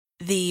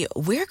The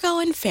We're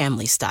Going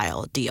Family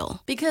Style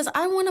deal. Because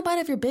I want a bite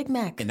of your Big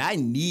Mac. And I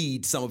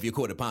need some of your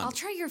Quarter Pounder. I'll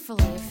try your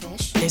filet of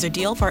fish. There's a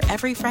deal for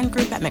every friend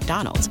group at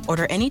McDonald's.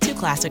 Order any 2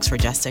 classics for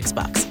just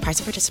 $6.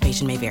 Price of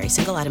participation may vary.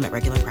 Single item at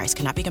regular price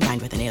cannot be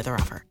combined with any other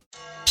offer.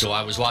 So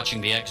I was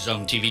watching the X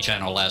Zone TV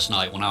channel last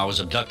night when I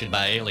was abducted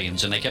by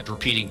aliens, and they kept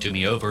repeating to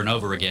me over and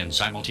over again,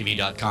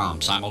 simultv.com,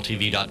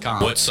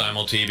 simultv.com. What's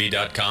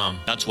simultv.com?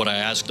 That's what I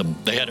asked them.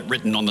 They had it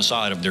written on the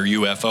side of their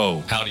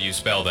UFO. How do you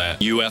spell that?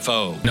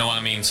 UFO. No,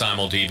 I mean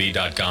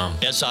simultv.com.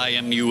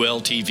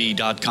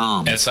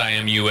 simultv.com.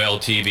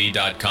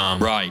 simultv.com.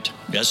 Right.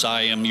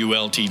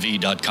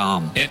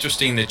 simultv.com.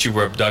 Interesting that you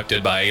were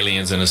abducted by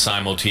aliens in a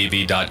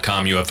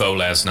simultv.com UFO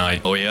last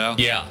night. Oh, yeah?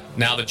 Yeah.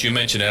 Now that you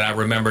mention it, I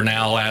remember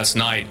now last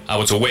night I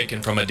was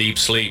awakened from a deep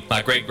sleep.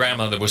 My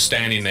great-grandmother was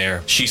standing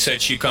there. She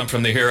said she'd come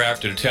from the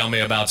hereafter to tell me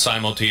about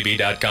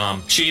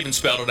simultv.com. She even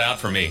spelled it out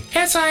for me.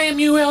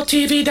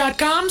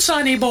 simultv.com,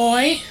 sonny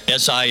boy.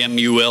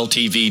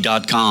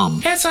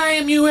 simultv.com.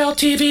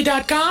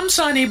 simultv.com,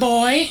 sonny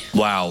boy.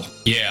 Wow.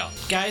 Yeah.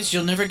 Guys,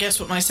 you'll never guess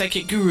what my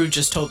psychic guru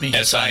just told me.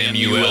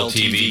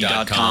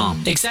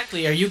 simultv.com.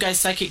 Exactly. Are you guys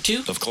psychic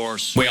too? Of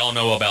course. We all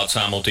know about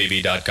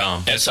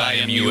simultv.com.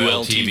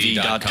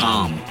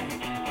 simultv.com.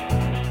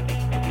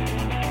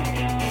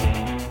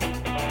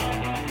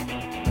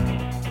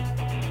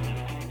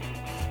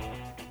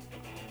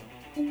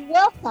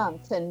 Welcome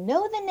to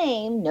Know the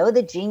Name, Know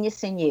the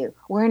Genius in You,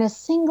 where in a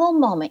single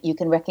moment you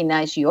can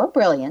recognize your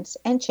brilliance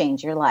and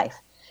change your life.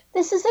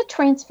 This is a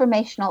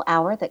transformational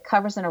hour that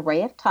covers an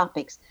array of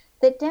topics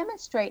that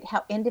demonstrate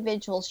how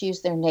individuals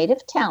use their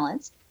native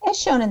talents, as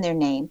shown in their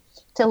name,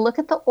 to look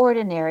at the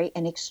ordinary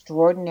in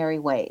extraordinary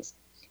ways.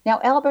 Now,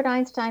 Albert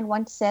Einstein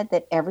once said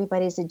that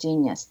everybody's a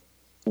genius.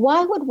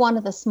 Why would one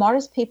of the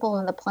smartest people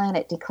on the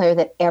planet declare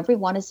that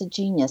everyone is a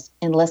genius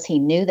unless he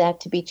knew that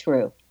to be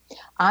true?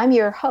 I'm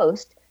your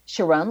host,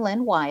 Sharon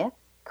Lynn Wyeth,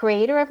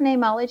 creator of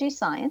Namology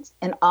Science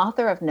and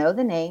author of Know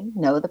the Name,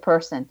 Know the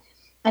Person.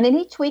 And in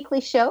each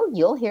weekly show,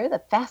 you'll hear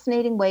the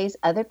fascinating ways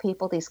other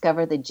people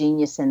discover the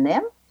genius in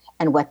them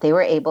and what they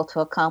were able to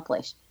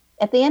accomplish.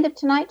 At the end of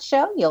tonight's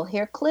show, you'll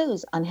hear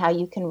clues on how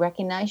you can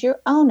recognize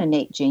your own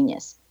innate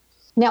genius.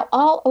 Now,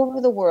 all over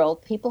the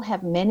world, people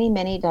have many,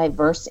 many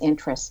diverse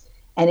interests.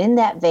 And in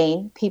that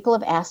vein, people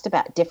have asked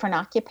about different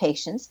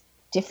occupations,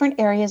 different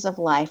areas of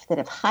life that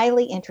have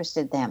highly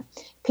interested them.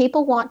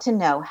 People want to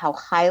know how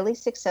highly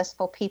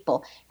successful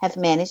people have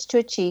managed to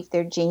achieve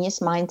their genius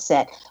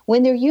mindset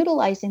when they're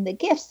utilizing the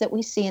gifts that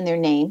we see in their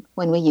name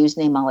when we use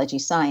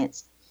namology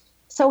science.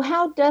 So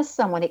how does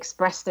someone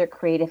express their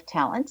creative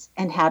talents,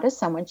 and how does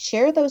someone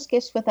share those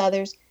gifts with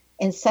others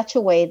in such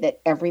a way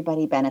that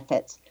everybody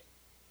benefits?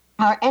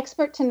 Our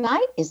expert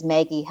tonight is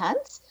Maggie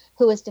Hunts,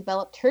 who has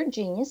developed her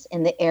genius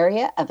in the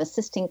area of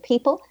assisting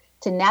people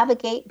to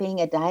navigate being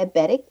a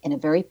diabetic in a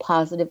very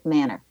positive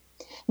manner.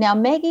 Now,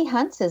 Maggie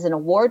Hunts is an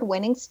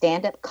award-winning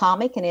stand-up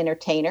comic and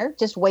entertainer.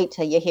 Just wait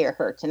till you hear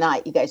her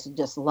tonight. You guys will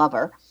just love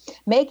her.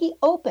 Maggie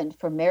opened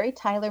for Mary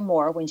Tyler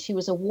Moore when she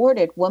was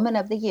awarded Woman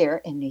of the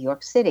Year in New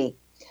York City.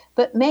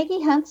 But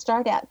Maggie Hunt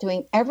started out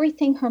doing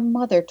everything her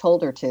mother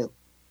told her to.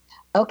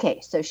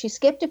 Okay, so she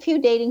skipped a few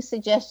dating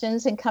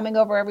suggestions and coming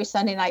over every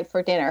Sunday night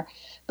for dinner,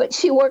 but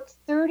she worked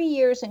 30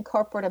 years in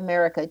corporate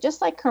America, just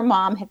like her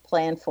mom had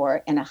planned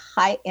for, in a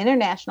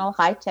international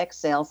high-tech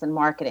sales and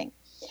marketing.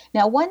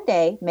 Now, one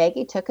day,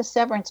 Maggie took a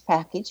severance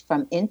package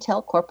from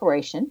Intel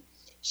Corporation,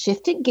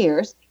 shifted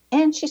gears,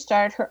 and she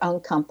started her own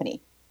company.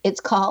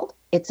 It's called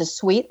It's a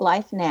Sweet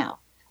Life Now,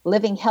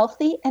 Living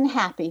Healthy and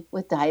Happy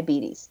with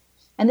Diabetes.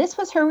 And this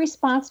was her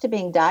response to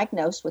being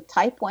diagnosed with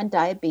type 1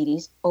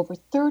 diabetes over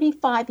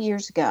 35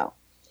 years ago.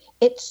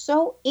 It's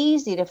so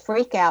easy to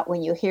freak out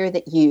when you hear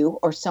that you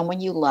or someone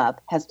you love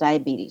has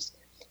diabetes.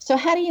 So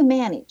how do you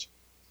manage?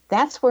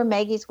 That's where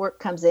Maggie's work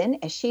comes in,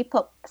 as she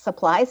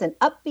supplies an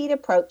upbeat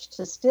approach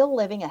to still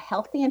living a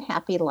healthy and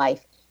happy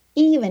life,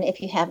 even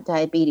if you have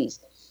diabetes.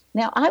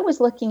 Now, I was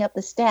looking up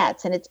the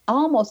stats, and it's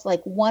almost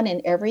like 1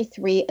 in every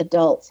 3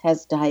 adults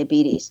has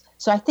diabetes.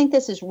 So I think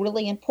this is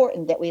really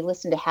important that we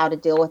listen to how to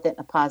deal with it in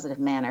a positive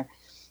manner.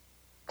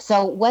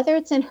 So whether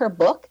it's in her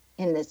book,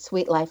 in the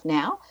Sweet Life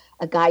Now,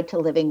 A Guide to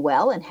Living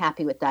Well and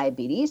Happy with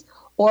Diabetes,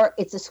 or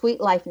It's a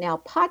Sweet Life Now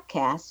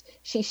podcast,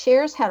 she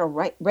shares how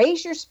to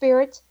raise your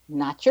spirits,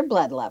 not your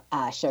blood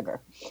sugar.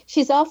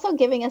 She's also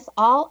giving us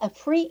all a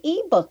free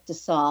ebook to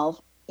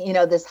solve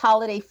this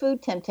holiday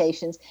food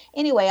temptations.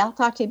 Anyway, I'll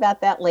talk to you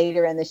about that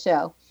later in the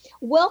show.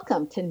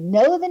 Welcome to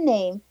Know the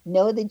Name,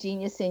 Know the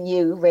Genius in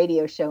You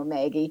radio show,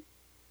 Maggie.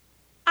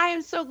 I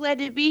am so glad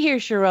to be here,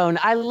 Sharon.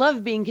 I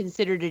love being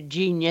considered a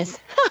genius.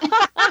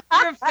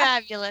 You're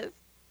fabulous.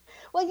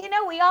 Well,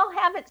 we all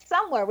have it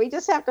somewhere. We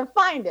just have to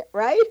find it,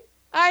 right?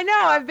 I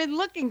know. I've been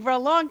looking for a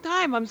long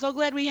time. I'm so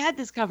glad we had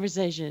this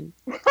conversation.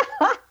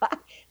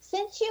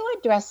 Since you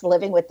addressed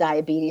living with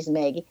diabetes,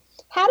 Maggie,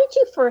 how did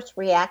you first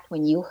react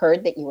when you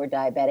heard that you were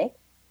diabetic?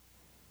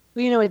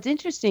 Well, it's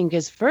interesting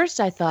because first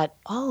I thought,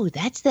 oh,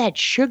 that's that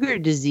sugar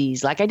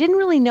disease. Like I didn't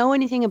really know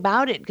anything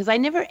about it because I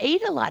never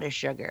ate a lot of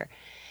sugar.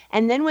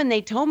 And then when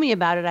they told me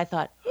about it, I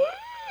thought,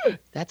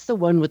 That's the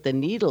one with the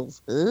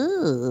needles.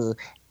 Ooh.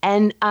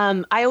 And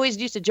I always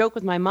used to joke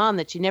with my mom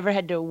that she never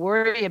had to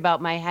worry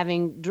about my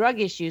having drug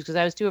issues because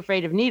I was too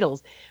afraid of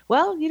needles.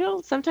 Well,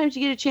 sometimes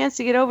you get a chance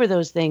to get over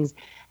those things.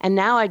 And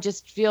now I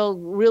just feel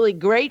really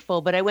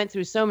grateful. But I went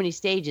through so many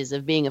stages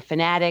of being a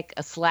fanatic,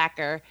 a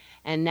slacker,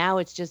 and now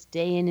it's just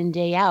day in and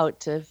day out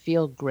to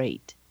feel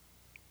great.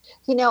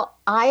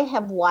 I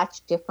have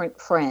watched different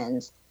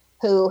friends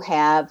who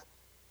have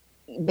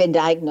been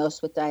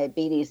diagnosed with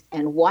diabetes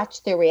and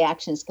watched their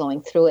reactions going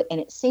through it.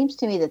 And it seems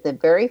to me that the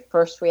very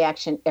first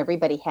reaction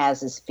everybody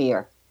has is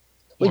fear.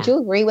 Would you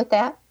agree with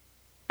that?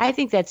 I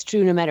think that's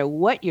true no matter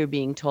what you're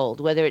being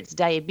told, whether it's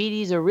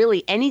diabetes or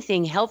really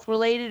anything health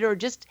related or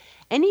just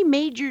any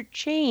major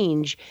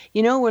change.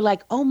 We're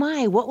like, oh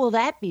my, what will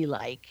that be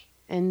like?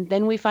 And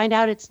then we find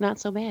out it's not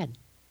so bad.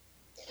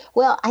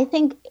 Well, I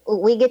think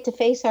we get to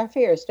face our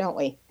fears, don't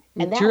we?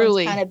 And that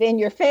Truly. one's kind of in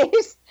your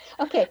face.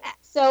 Okay,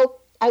 so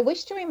I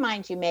wish to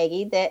remind you,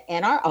 Maggie, that,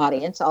 and our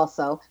audience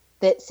also,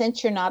 that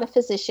since you're not a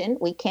physician,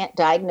 we can't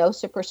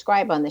diagnose or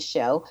prescribe on the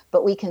show,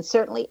 but we can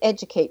certainly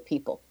educate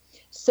people.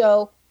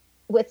 So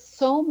with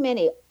so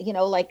many,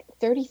 like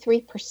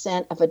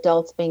 33% of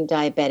adults being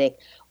diabetic,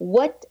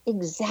 what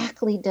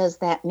exactly does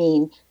that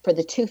mean for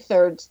the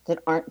 2/3 that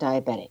aren't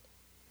diabetic?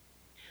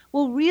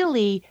 Well,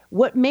 really,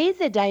 what made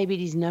the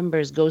diabetes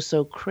numbers go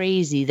so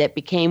crazy that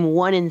became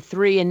 1 in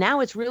 3, and now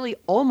it's really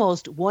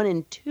almost 1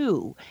 in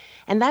 2.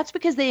 And that's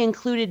because they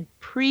included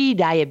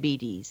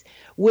pre-diabetes,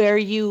 where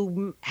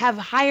you have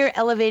higher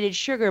elevated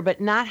sugar, but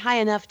not high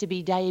enough to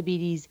be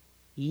diabetes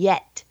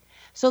yet.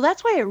 So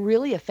that's why it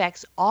really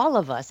affects all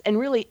of us. And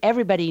really,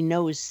 everybody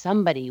knows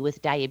somebody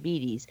with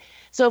diabetes.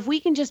 So if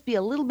we can just be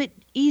a little bit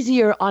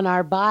easier on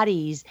our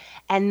bodies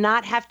and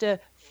not have to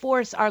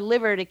force our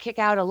liver to kick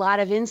out a lot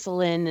of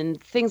insulin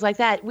and things like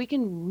that, we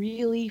can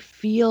really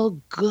feel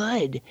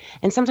good.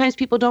 And sometimes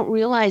people don't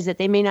realize that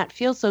they may not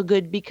feel so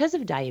good because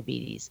of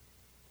diabetes.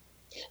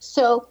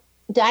 So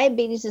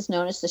diabetes is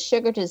known as the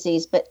sugar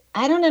disease, but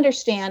I don't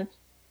understand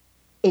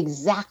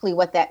exactly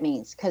what that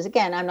means. Because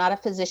again, I'm not a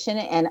physician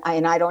and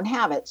I don't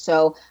have it.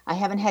 So I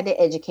haven't had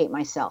to educate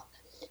myself.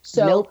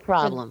 So no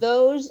problem. For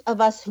those of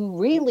us who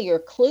really are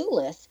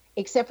clueless,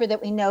 except for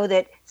that we know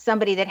that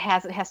somebody that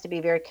has it has to be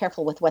very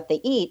careful with what they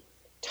eat,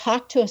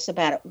 talk to us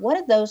about it. What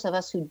do those of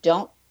us who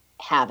don't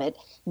have it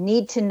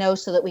need to know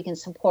so that we can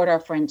support our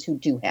friends who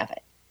do have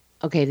it?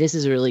 Okay, this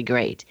is really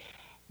great.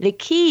 The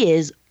key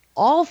is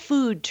all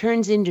food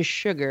turns into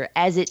sugar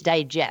as it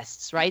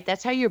digests, right?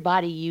 That's how your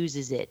body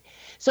uses it.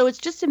 So it's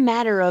just a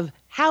matter of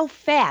how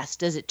fast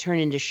does it turn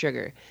into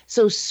sugar.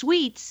 So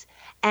sweets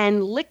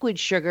and liquid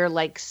sugar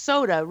like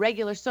soda,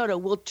 regular soda,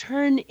 will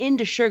turn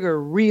into sugar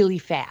really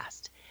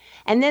fast.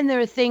 And then there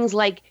are things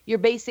like your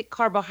basic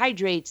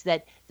carbohydrates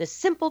that the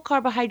simple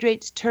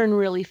carbohydrates turn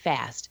really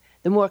fast.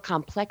 The more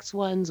complex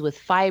ones with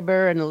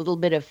fiber and a little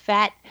bit of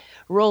fat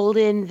rolled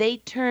in, they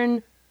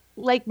turn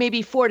like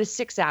maybe 4 to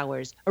 6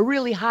 hours. A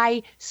really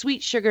high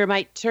sweet sugar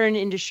might turn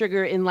into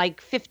sugar in like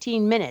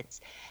 15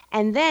 minutes.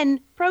 And then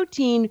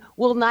protein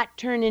will not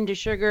turn into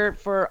sugar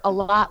for a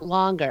lot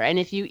longer. And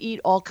if you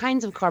eat all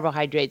kinds of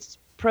carbohydrates,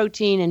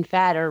 protein and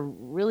fat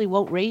really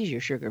won't raise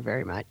your sugar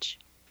very much.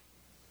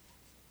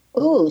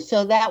 Ooh,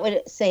 so that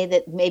would say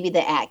that maybe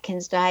the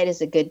Atkins diet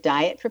is a good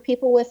diet for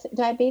people with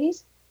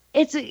diabetes?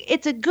 It's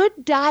a good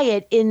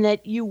diet in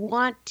that you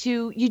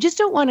just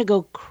don't want to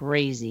go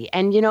crazy.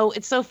 And,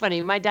 it's so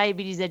funny. My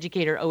diabetes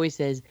educator always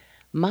says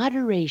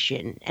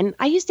moderation. And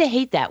I used to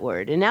hate that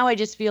word. And now I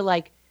just feel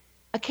like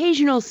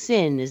occasional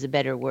sin is a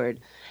better word.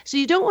 So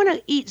you don't want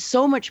to eat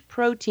so much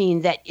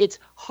protein that it's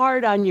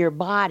hard on your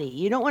body.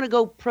 You don't want to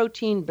go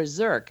protein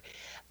berserk.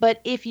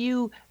 But if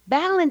you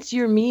balance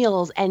your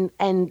meals and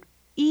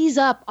ease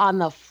up on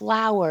the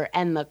flour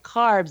and the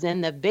carbs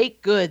and the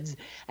baked goods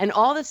and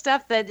all the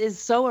stuff that is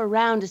so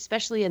around,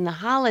 especially in the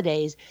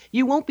holidays,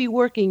 you won't be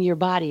working your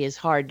body as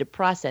hard to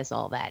process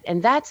all that.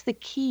 And that's the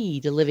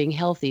key to living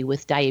healthy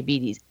with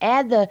diabetes.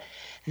 Add the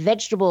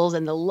vegetables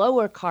and the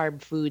lower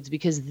carb foods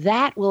because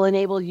that will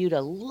enable you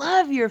to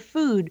love your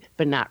food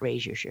but not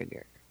raise your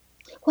sugar.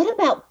 What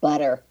about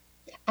butter?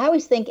 I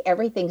always think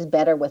everything's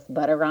better with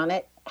butter on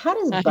it. How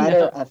does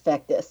butter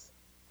affect this?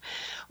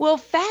 Well,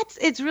 fats,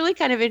 it's really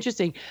kind of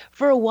interesting.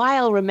 For a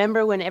while,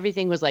 remember when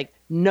everything was like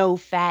no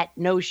fat,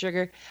 no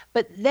sugar?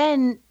 But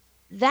then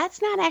that's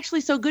not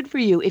actually so good for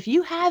you. If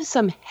you have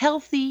some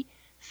healthy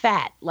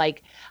fat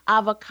like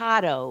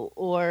avocado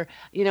or,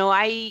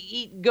 I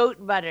eat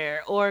goat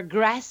butter or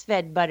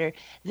grass-fed butter,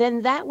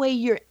 then that way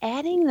you're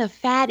adding the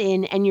fat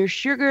in and your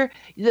sugar,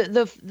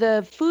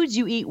 the foods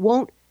you eat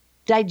won't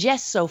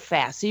digest so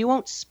fast. So you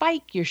won't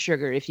spike your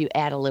sugar if you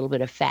add a little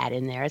bit of fat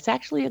in there. It's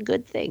actually a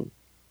good thing.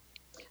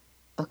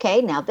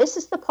 Okay, now this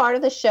is the part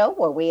of the show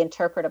where we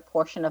interpret a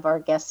portion of our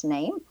guest's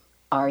name.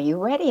 Are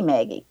you ready,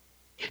 Maggie?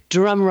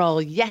 Drum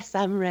roll. Yes,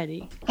 I'm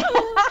ready.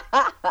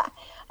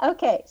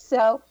 Okay,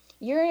 so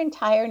Your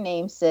entire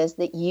name says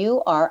that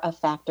you are a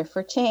factor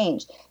for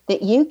change,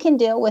 that you can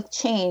deal with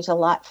change a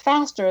lot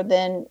faster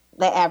than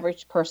the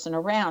average person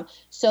around.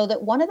 So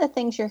that one of the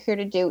things you're here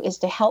to do is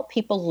to help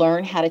people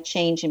learn how to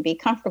change and be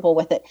comfortable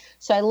with it.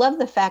 So I love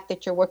the fact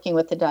that you're working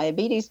with the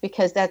diabetes,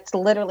 because that's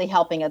literally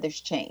helping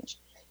others change,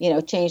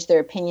 change their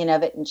opinion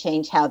of it and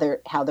change how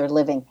they're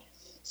living.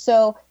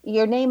 So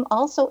your name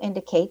also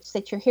indicates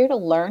that you're here to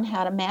learn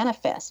how to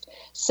manifest.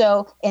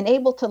 So, and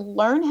able to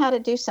learn how to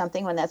do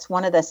something, when that's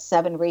one of the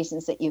 7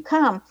 reasons that you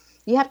come,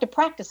 you have to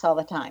practice all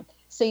the time.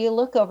 So you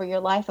look over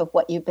your life of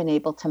what you've been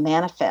able to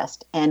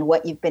manifest and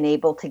what you've been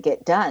able to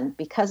get done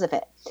because of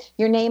it.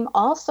 Your name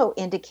also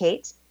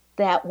indicates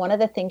that one of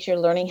the things you're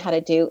learning how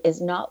to do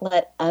is not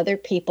let other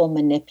people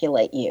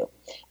manipulate you.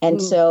 And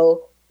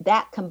so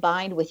that,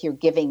 combined with your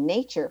giving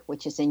nature,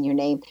 which is in your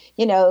name,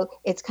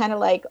 it's kind of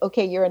like,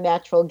 okay, you're a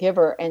natural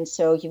giver. And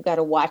so you've got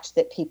to watch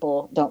that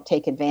people don't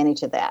take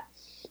advantage of that.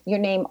 Your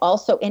name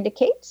also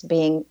indicates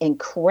being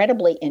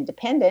incredibly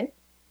independent,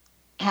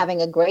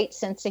 having a great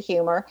sense of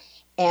humor,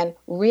 and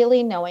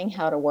really knowing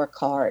how to work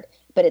hard.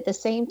 But at the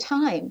same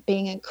time,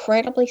 being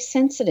incredibly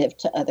sensitive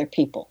to other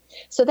people.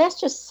 So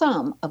that's just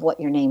some of what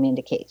your name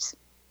indicates.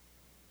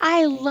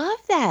 I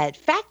love that.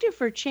 Factor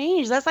for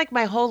change. That's like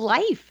my whole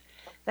life.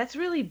 That's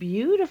really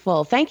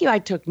beautiful. Thank you. I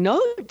took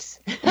notes.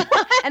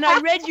 And I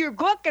read your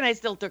book and I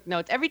still took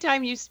notes. Every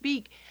time you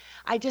speak,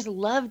 I just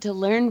love to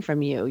learn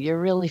from you.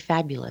 You're really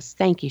fabulous.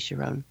 Thank you,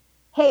 Sharon.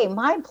 Hey,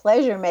 my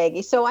pleasure,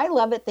 Maggie. So I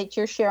love it that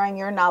you're sharing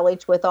your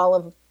knowledge with all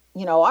of,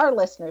 our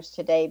listeners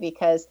today,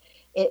 because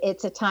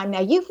it's a time.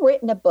 Now, you've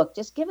written a book.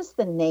 Just give us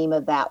the name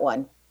of that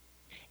one.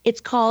 It's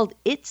called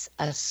It's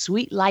a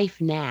Sweet Life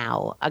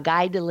Now, a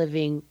guide to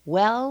living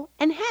well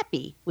and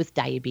happy with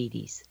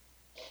diabetes.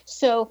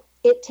 So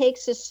it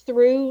takes us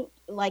through,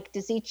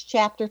 does each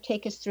chapter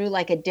take us through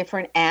a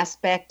different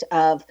aspect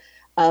of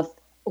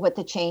what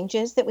the change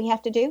is that we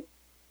have to do?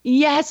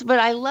 Yes, but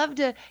I love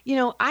to,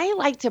 I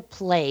like to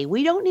play.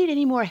 We don't need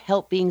any more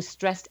help being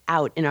stressed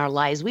out in our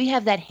lives. We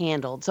have that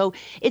handled. So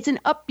it's an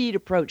upbeat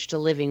approach to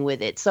living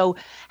with it. So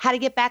how to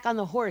get back on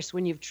the horse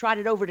when you've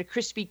trotted over to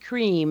Krispy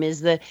Kreme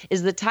is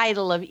the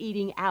title of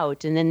Eating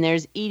Out. And then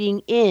there's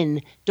Eating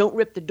In. Don't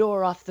rip the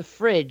door off the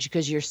fridge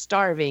because you're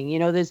starving.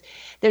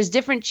 There's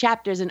different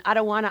chapters, and I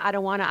don't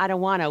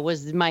wanna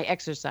was my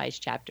exercise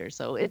chapter.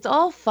 So it's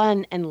all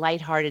fun and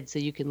lighthearted so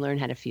you can learn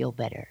how to feel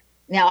better.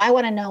 Now, I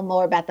want to know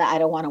more about the I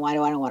don't want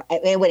to.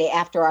 Anyway,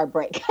 after our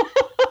break.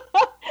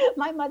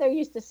 My mother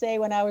used to say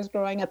when I was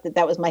growing up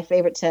that was my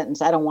favorite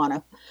sentence, I don't want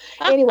to.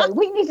 Anyway,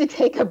 we need to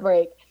take a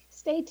break.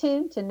 Stay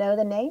tuned to Know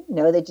the Name,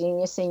 Know the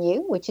Genius in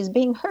You, which is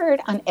being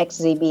heard on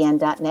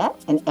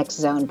xzbn.net and X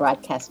Zone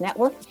Broadcast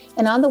Network,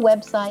 and on the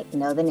website,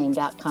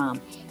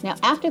 knowthename.com. Now,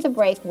 after the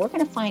break, we're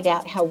going to find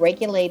out how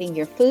regulating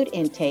your food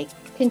intake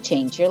can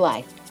change your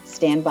life.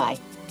 Stand by.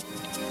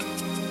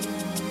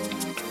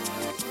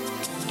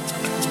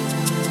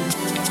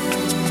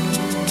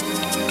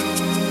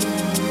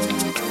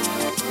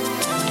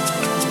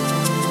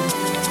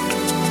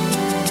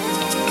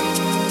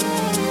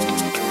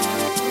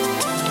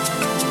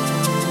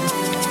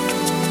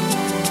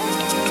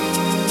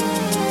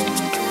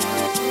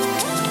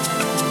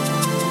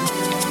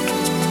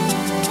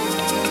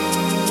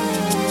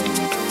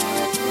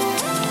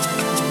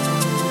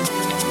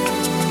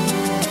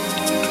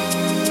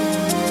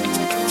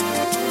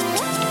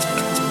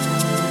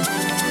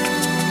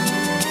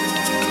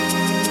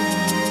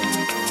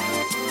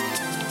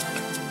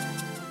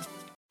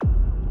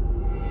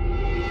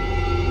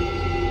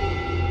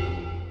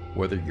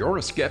 Whether you're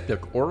a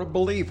skeptic or a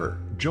believer,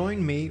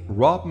 join me,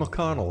 Rob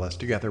McConnell, as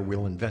together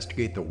we'll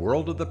investigate the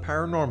world of the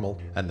paranormal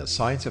and the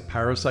science of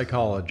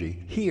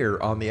parapsychology here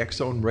on the X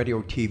Zone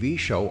Radio TV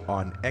show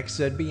on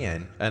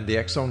XZBN and the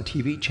X Zone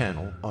TV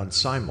channel on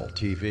Simul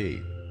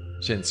TV.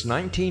 Since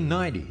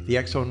 1990, the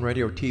X Zone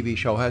Radio TV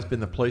show has been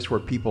the place where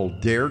people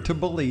dare to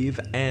believe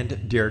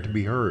and dare to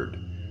be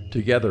heard.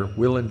 Together,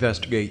 we'll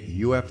investigate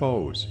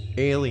UFOs,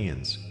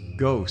 aliens,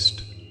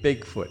 ghosts,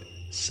 Bigfoot,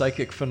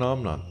 psychic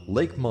phenomenon,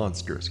 lake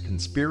monsters,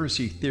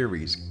 conspiracy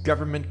theories,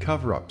 government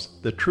cover-ups,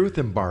 the truth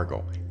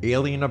embargo,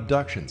 alien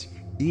abductions,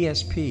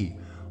 ESP,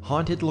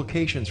 haunted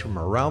locations from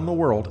around the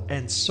world,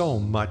 and so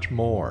much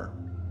more.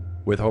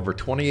 With over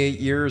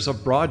 28 years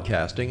of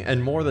broadcasting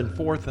and more than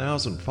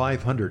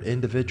 4,500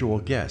 individual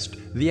guests,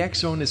 the X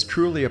Zone is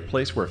truly a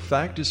place where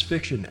fact is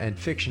fiction and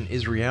fiction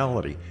is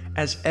reality,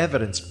 as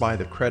evidenced by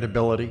the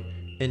credibility,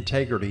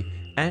 integrity,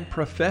 and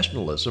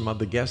professionalism of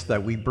the guests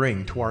that we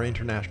bring to our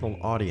international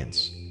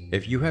audience.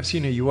 If you have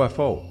seen a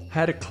UFO,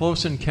 had a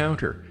close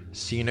encounter,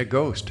 seen a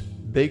ghost,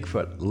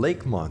 Bigfoot,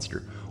 lake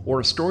monster, or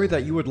a story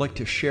that you would like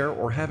to share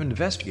or have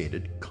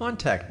investigated,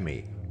 contact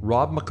me,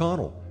 Rob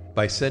McConnell,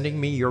 by sending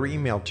me your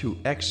email to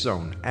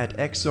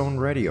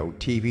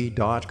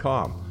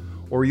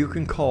xzone@xzoneradiotv.com, or you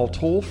can call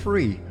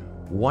toll-free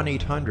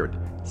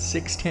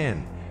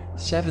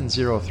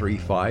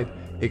 1-800-610-7035,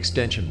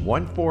 extension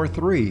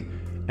 143,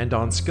 and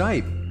on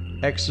Skype,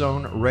 X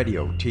Zone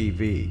Radio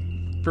TV.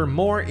 For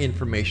more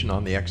information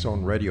on the X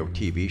Zone Radio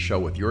TV show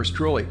with yours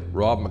truly,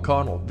 Rob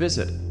McConnell,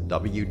 visit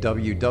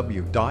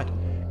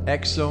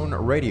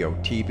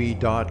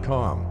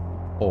www.xzoneradiotv.com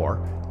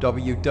or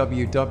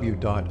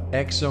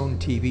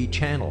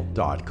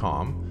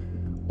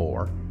www.xzonetvchannel.com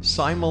or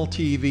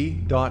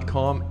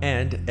simultv.com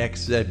and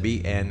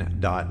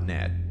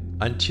xzbn.net.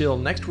 Until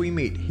next we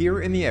meet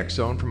here in the X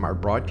Zone from our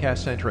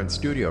broadcast center and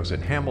studios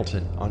in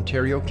Hamilton,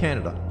 Ontario,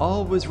 Canada,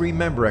 always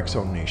remember, X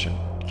Zone Nation,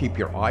 keep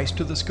your eyes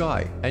to the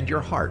sky and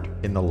your heart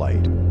in the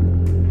light.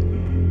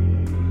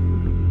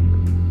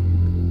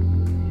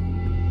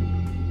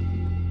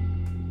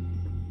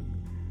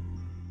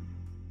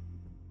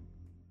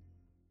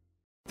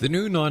 The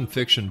new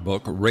nonfiction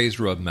book,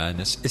 Razor of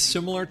Madness, is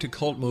similar to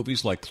cult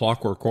movies like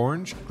Clockwork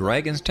Orange,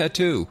 Dragon's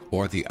Tattoo,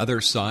 or The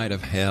Other Side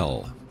of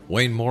Hell.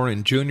 Wayne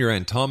Morin Jr.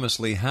 and Thomas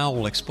Lee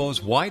Howell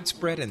expose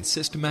widespread and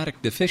systematic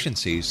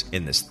deficiencies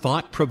in this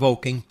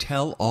thought-provoking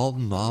tell-all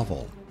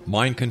novel.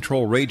 Mind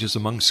control rages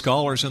among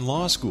scholars in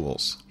law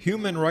schools.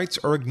 Human rights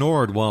are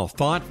ignored while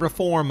thought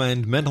reform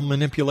and mental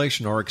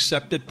manipulation are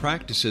accepted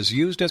practices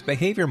used as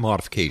behavior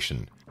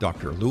modification.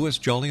 Dr. Louis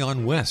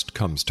Jolyon West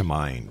comes to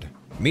mind.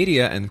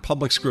 Media and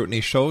public scrutiny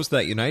shows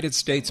that United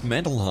States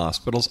mental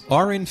hospitals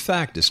are in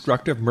fact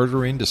destructive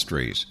murder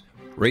industries.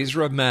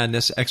 Razor of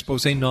Madness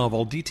expose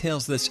novel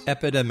details this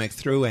epidemic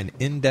through an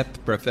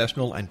in-depth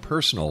professional and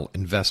personal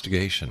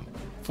investigation.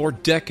 For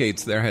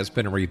decades, there has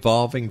been a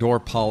revolving door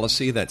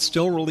policy that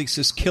still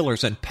releases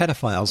killers and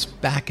pedophiles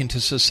back into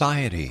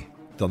society.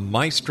 The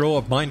maestro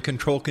of mind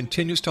control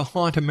continues to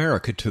haunt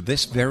America to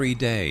this very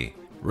day.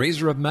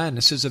 Razor of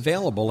Madness is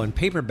available in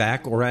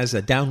paperback or as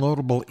a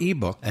downloadable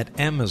ebook at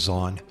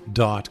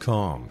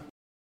Amazon.com.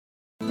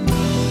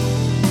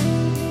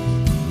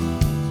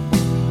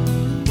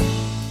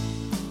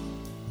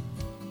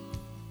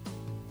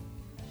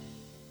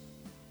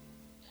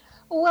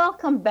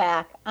 Welcome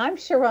back. I'm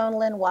Sharon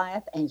Lynn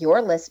Wyeth, and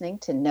you're listening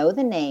to Know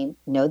the Name,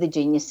 Know the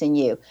Genius in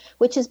You,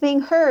 which is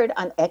being heard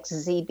on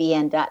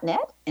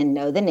xzbn.net and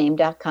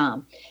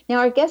knowthename.com. Now,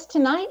 our guest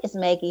tonight is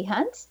Maggie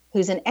Hunts,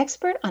 who's an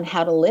expert on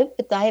how to live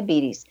with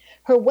diabetes.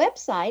 Her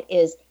website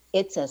is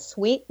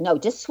Sweet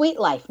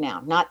Life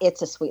Now, not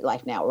It's a Sweet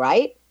Life Now,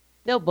 right?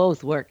 They'll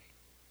both work.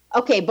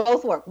 Okay,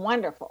 both work.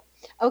 Wonderful.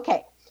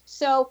 Okay,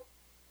 so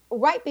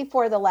right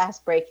before the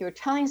last break, you were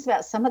telling us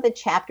about some of the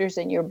chapters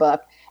in your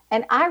book.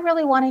 And I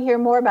really want to hear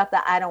more about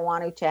the I don't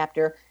want to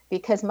chapter,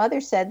 because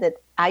Mother said that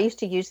I used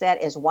to use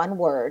that as one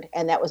word,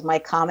 and that was my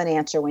common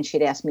answer when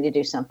she'd ask me to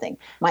do something.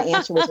 My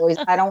answer was always,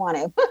 I don't want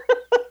to.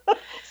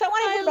 So I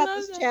want to hear about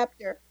this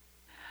chapter.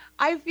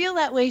 I feel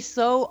that way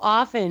so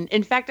often.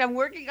 In fact, I'm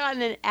working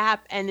on an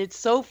app, and it's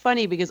so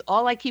funny because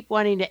all I keep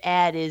wanting to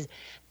add is,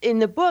 in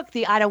the book,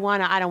 the I don't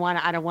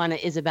wanna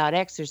is about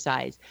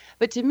exercise.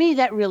 But to me,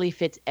 that really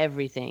fits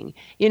everything.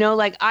 You know,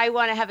 like I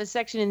want to have a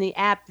section in the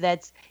app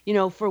that's, you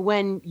know, for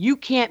when you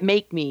can't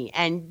make me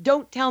and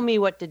don't tell me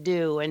what to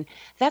do. And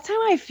that's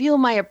how I feel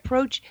my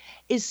approach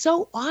is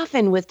so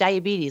often with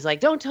diabetes.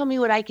 Like, don't tell me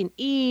what I can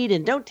eat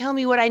and don't tell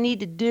me what I need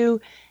to do.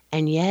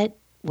 And yet,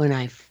 when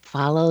I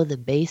follow the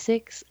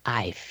basics,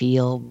 I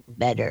feel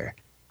better.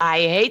 I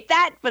hate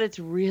that, but it's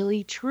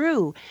really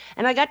true.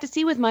 And I got to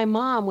see with my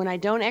mom when I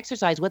don't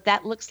exercise what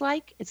that looks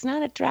like. It's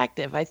not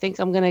attractive. I think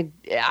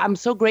I'm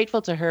so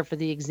grateful to her for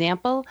the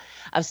example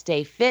of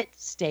stay fit,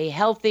 stay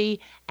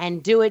healthy,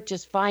 and do it.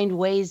 Just find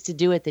ways to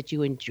do it that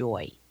you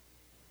enjoy.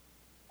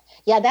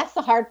 Yeah, that's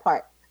the hard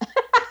part.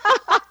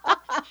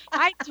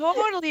 I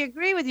totally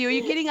agree with you. Are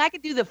you kidding? I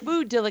could do the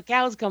food till the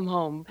cows come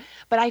home.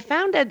 But I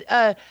found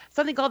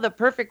something called the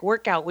Perfect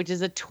Workout, which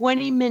is a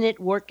 20-minute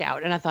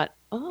workout. And I thought,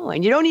 oh,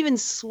 and you don't even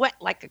sweat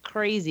like a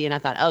crazy. And I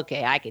thought,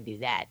 okay, I could do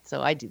that.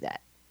 So I do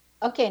that.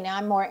 Okay, now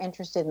I'm more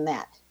interested in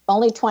that.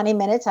 Only 20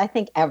 minutes? I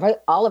think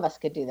all of us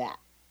could do that.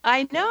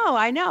 I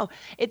know.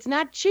 It's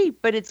not cheap,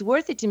 but it's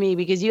worth it to me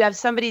because you have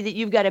somebody that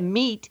you've got to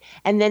meet,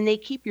 and then they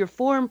keep your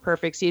form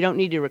perfect so you don't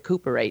need to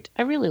recuperate.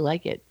 I really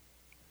like it.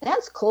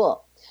 That's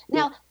cool.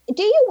 Now,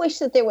 do you wish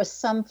that there was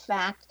some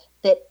fact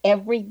that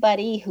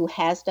everybody who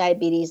has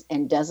diabetes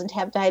and doesn't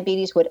have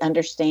diabetes would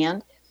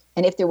understand?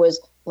 And if there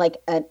was like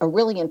a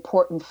really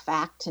important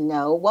fact to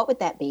know, what would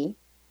that be?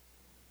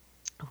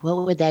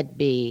 What would that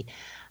be?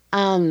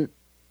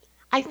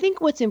 I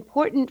think what's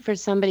important for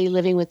somebody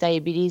living with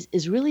diabetes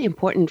is really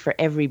important for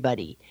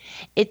everybody.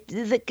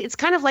 It's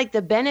kind of like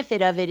the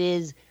benefit of it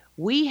is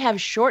we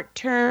have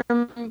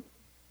short-term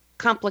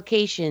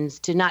complications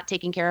to not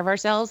taking care of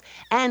ourselves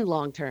and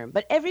long-term,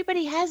 but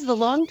everybody has the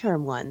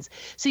long-term ones.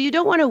 So you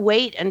don't want to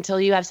wait until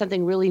you have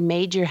something really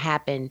major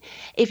happen.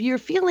 If you're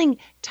feeling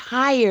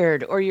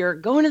tired or you're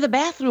going to the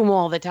bathroom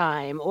all the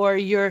time or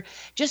you're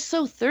just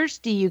so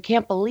thirsty you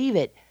can't believe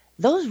it,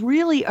 those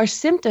really are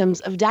symptoms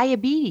of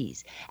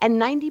diabetes.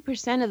 And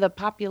 90% of the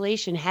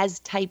population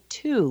has type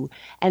 2.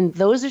 And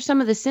those are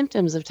some of the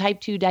symptoms of type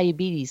 2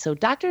 diabetes. So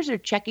doctors are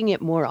checking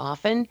it more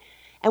often.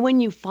 And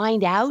when you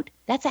find out,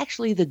 that's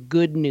actually the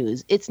good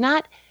news. It's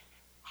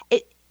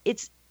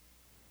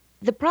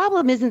the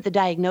problem isn't the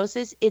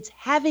diagnosis, it's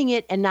having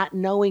it and not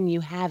knowing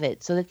you have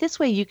it, so that this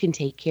way you can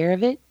take care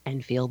of it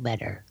and feel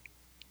better.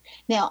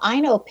 Now, I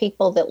know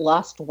people that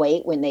lost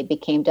weight when they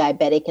became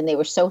diabetic, and they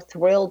were so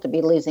thrilled to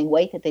be losing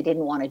weight that they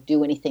didn't want to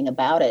do anything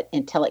about it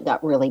until it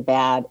got really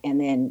bad, and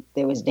then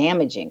there was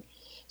damaging.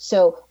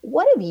 So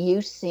what have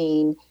you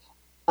seen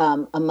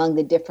among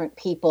the different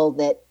people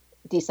that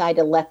decide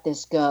to let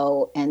this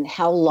go, and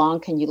how long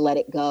can you let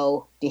it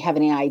go? Do you have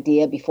any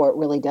idea before it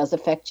really does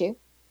affect you?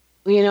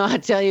 Well, I'll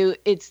tell you,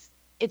 it's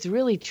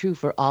really true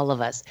for all of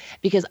us,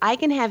 because I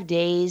can have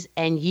days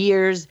and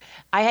years.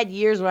 I had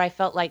years where I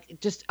felt like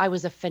I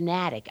was a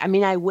fanatic. I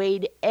mean, I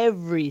weighed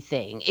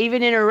everything.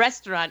 Even in a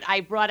restaurant,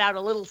 I brought out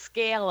a little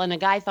scale and a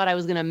guy thought I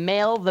was going to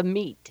mail the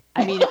meat.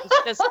 I mean, it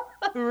was just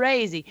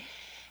crazy.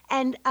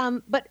 And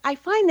but I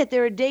find that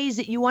there are days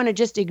that you want to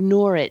just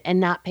ignore it and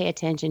not pay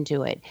attention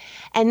to it.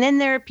 And then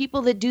there are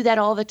people that do that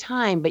all the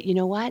time. But you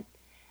know what?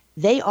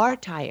 They are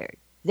tired.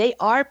 They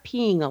are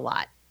peeing a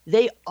lot.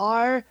 They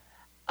are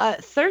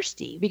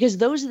thirsty, because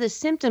those are the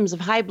symptoms of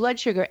high blood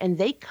sugar, and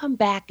they come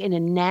back in a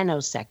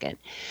nanosecond.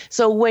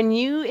 So when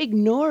you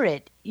ignore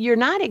it, you're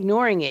not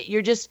ignoring it.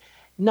 You're just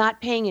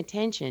not paying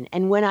attention.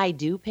 And when I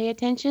do pay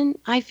attention,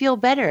 I feel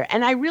better.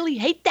 And I really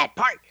hate that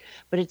part,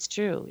 but it's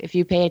true. If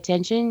you pay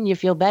attention, you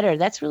feel better.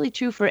 That's really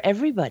true for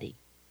everybody.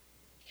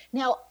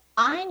 Now,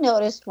 I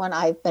noticed when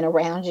I've been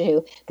around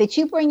you that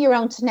you bring your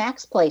own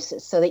snacks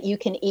places so that you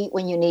can eat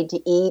when you need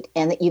to eat,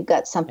 and that you've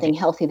got something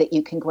healthy that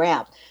you can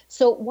grab.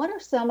 So what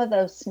are some of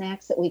those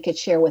snacks that we could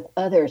share with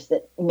others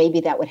that maybe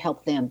that would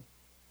help them?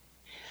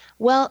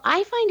 Well,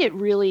 I find it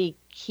really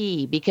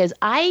key because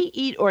I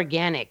eat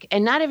organic,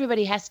 and not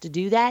everybody has to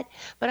do that,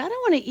 but I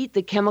don't want to eat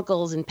the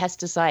chemicals and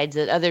pesticides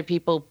that other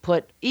people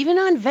put even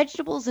on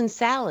vegetables and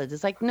salads.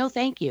 It's like, no,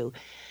 thank you.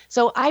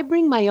 So I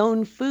bring my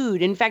own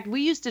food. In fact, we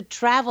used to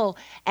travel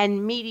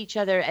and meet each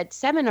other at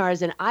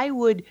seminars, and I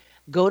would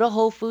go to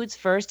Whole Foods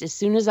first as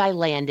soon as I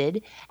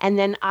landed, and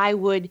then I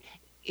would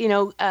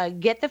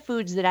get the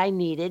foods that I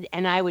needed,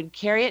 and I would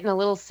carry it in a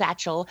little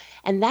satchel,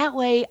 and that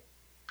way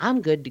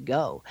I'm good to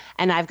go.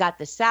 And I've got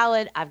the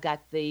salad, I've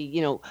got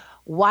the,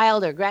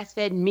 wild or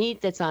grass-fed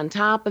meat that's on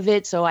top of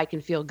it, so I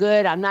can feel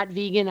good. I'm not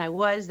vegan.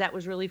 That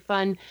was really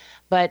fun,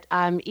 but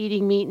I'm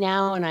eating meat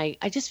now, and I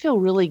just feel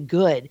really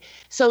good.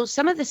 So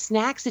some of the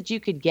snacks that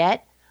you could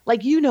get,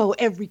 like,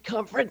 every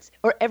conference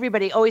or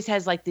everybody always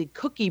has like the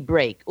cookie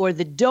break or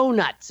the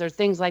donuts or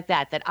things like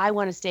that I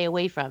want to stay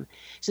away from.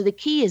 So the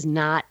key is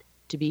not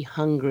to be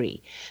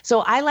hungry.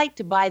 So I like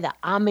to buy the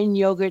almond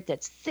yogurt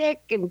that's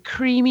thick and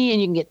creamy,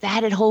 and you can get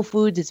that at Whole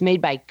Foods. It's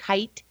made by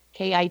Kite,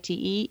 Kite.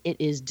 It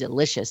is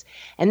delicious.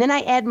 And then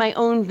I add my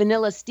own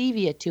vanilla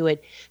stevia to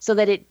it so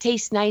that it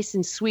tastes nice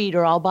and sweet,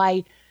 or I'll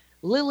buy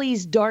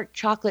Lily's dark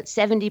chocolate,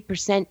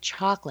 70%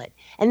 chocolate.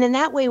 And then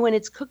that way, when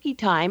it's cookie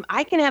time,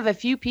 I can have a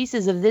few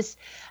pieces of this,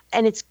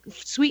 and it's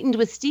sweetened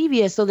with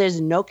stevia, so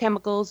there's no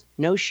chemicals,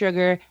 no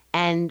sugar,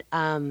 and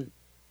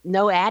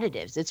no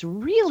additives. It's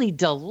really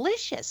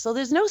delicious. So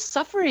there's no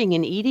suffering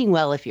in eating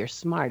well if you're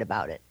smart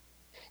about it.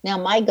 Now,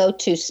 my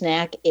go-to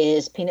snack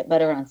is peanut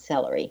butter on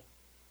celery.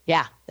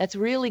 Yeah, that's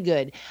really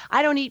good.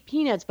 I don't eat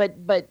peanuts, but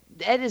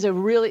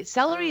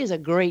celery is a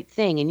great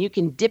thing, and you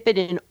can dip it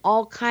in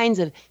all kinds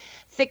of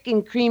thick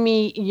and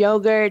creamy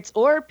yogurts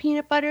or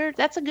peanut butter.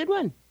 That's a good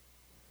one.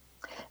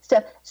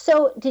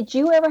 So did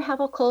you ever have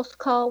a close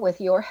call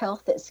with your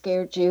health that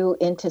scared you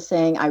into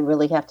saying, I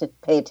really have to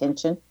pay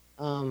attention?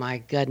 Oh my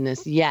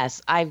goodness.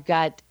 Yes. I've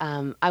got,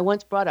 I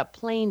once brought a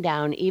plane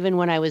down even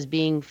when I was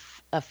being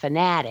a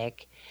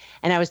fanatic,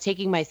 and I was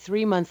taking my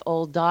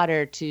 3-month-old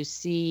daughter to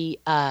see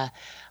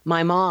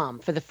my mom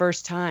for the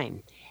first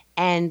time.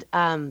 And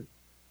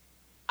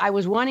I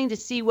was wanting to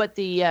see what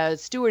the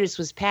stewardess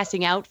was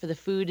passing out for the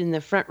food in the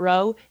front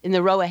row, in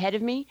the row ahead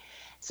of me.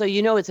 So,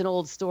 it's an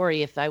old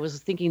story if I was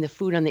thinking the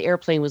food on the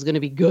airplane was going to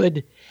be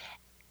good.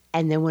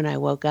 And then when I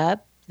woke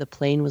up, the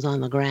plane was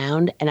on the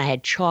ground, and I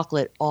had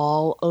chocolate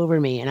all over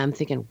me. And I'm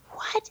thinking,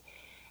 what?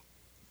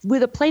 Where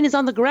the plane is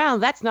on the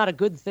ground, that's not a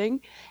good thing.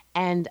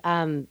 And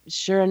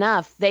sure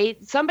enough,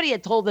 somebody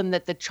had told them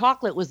that the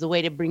chocolate was the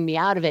way to bring me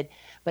out of it.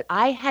 But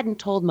I hadn't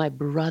told my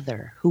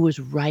brother, who was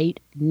right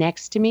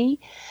next to me,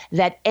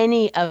 that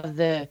any of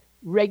the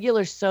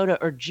regular soda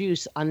or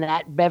juice on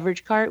that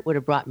beverage cart would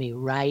have brought me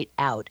right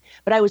out.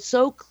 But I was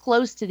so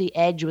close to the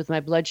edge with my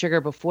blood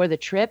sugar before the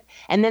trip,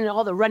 and then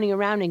all the running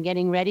around and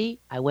getting ready,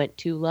 I went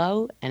too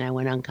low and I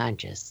went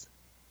unconscious.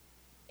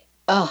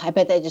 Oh, I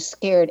bet that just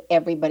scared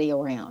everybody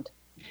around.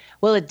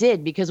 Well, it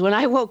did, because when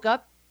I woke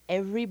up,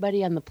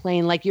 everybody on the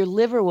plane, like your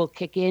liver will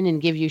kick in and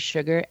give you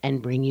sugar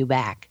and bring you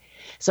back.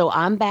 So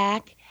I'm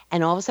back,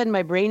 and all of a sudden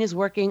my brain is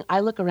working. I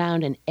look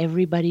around and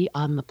everybody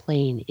on the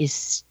plane is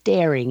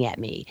staring at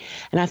me.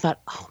 And I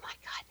thought, oh my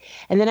God.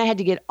 And then I had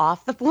to get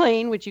off the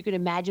plane, which you can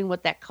imagine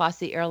what that cost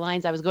the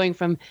airlines. I was going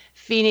from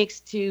Phoenix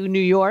to New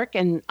York,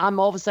 and I'm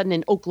all of a sudden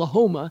in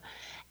Oklahoma.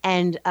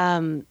 And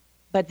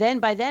but then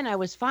by then I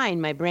was fine.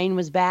 My brain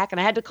was back, and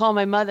I had to call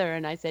my mother,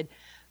 and I said,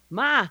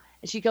 Ma,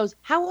 and she goes,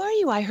 how are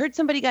you? I heard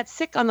somebody got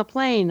sick on the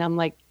plane. I'm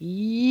like,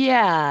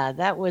 yeah,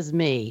 that was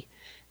me.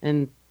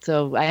 And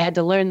so I had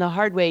to learn the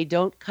hard way,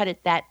 don't cut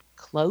it that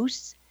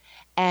close.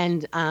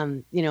 And,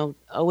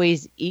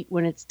 always eat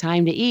when it's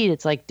time to eat.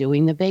 It's like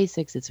doing the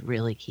basics. It's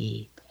really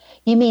key.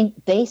 You mean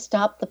they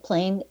stopped the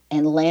plane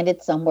and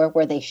landed somewhere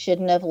where they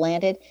shouldn't have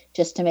landed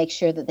just to make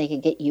sure that they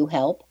could get you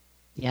help?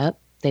 Yep.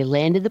 They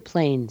landed the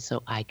plane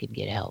so I could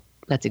get help.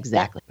 That's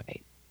exactly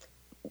right.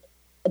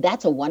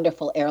 That's a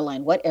wonderful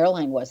airline. What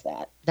airline was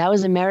that? That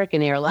was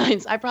American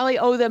Airlines. I probably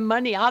owe them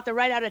money. I'll have to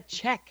write out a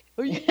check.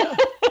 Oh, yeah.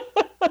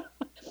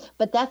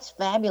 But that's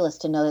fabulous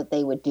to know that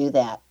they would do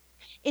that.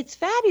 It's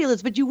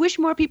fabulous, but you wish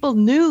more people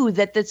knew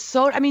that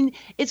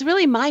it's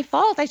really my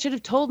fault. I should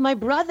have told my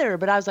brother,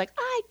 but I was like,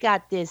 I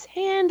got this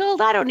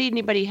handled. I don't need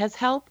anybody else's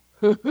help.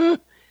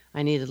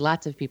 I needed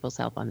lots of people's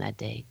help on that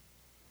day.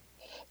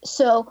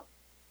 So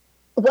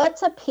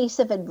what's a piece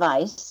of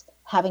advice,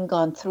 having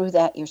gone through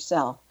that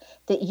yourself,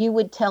 that you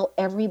would tell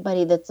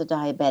everybody that's a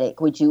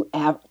diabetic? Would you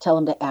tell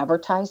them to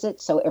advertise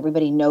it so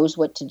everybody knows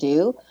what to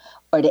do,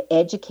 or to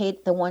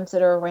educate the ones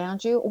that are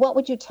around you? What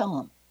would you tell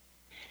them?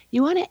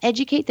 You want to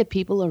educate the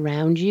people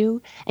around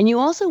you, and you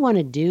also want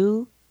to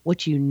do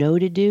what you know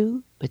to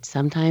do, but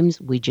sometimes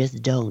we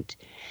just don't.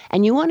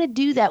 And you want to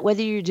do that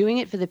whether you're doing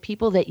it for the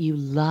people that you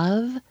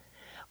love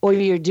or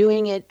you're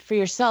doing it for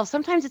yourself.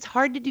 Sometimes it's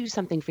hard to do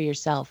something for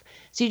yourself.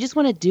 So you just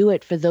want to do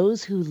it for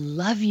those who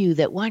love you,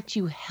 that want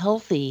you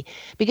healthy,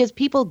 because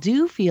people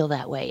do feel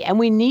that way. And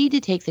we need to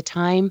take the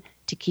time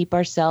to keep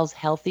ourselves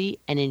healthy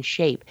and in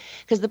shape.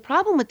 Because the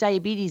problem with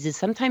diabetes is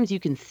sometimes you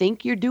can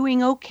think you're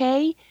doing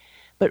okay,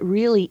 but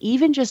really,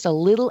 even just a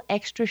little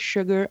extra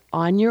sugar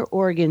on your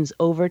organs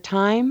over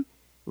time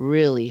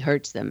really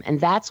hurts them.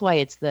 And that's why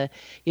it's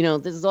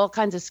there's all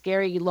kinds of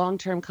scary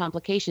long-term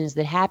complications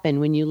that happen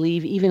when you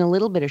leave even a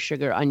little bit of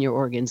sugar on your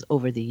organs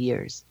over the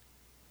years.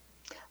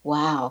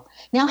 Wow.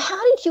 Now,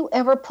 how did you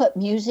ever put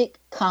music,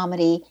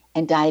 comedy,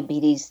 and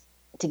diabetes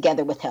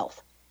together with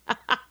health?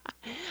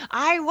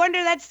 I wonder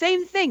that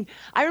same thing.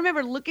 I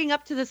remember looking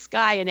up to the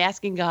sky and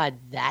asking God,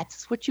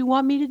 that's what you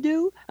want me to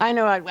do? I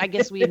know, I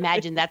guess we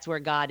imagine that's where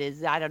God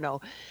is. I don't know.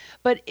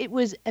 But it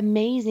was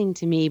amazing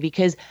to me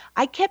because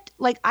I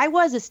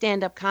was a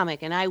stand-up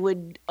comic, and I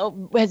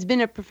has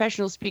been a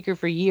professional speaker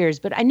for years,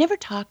 but I never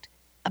talked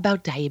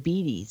about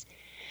diabetes.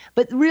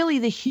 But really,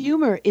 the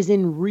humor is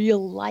in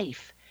real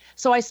life.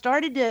 So I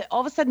started to,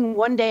 all of a sudden,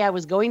 one day I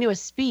was going to a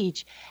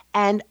speech,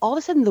 and all of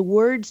a sudden the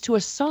words to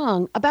a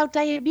song about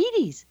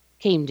diabetes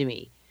came to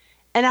me.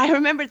 And I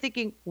remember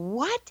thinking,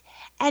 what?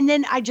 And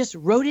then I just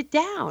wrote it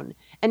down.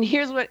 And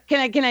here's what, can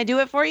I do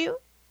it for you?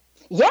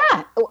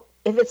 Yeah,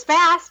 if it's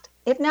fast.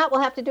 If not,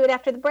 we'll have to do it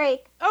after the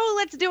break. Oh,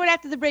 let's do it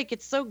after the break.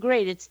 It's so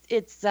great.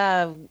 It's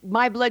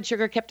My Blood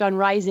Sugar Kept on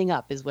Rising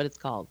Up is what it's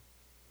called.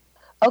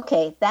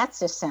 Okay, that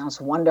just sounds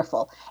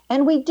wonderful.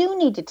 And we do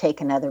need to take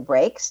another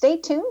break. Stay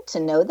tuned to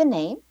Know the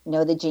Name,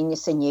 Know the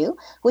Genius in You,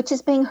 which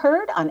is being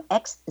heard on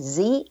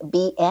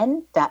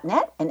xzbn.net,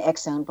 an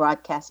X-Zone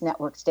Broadcast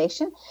Network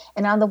station,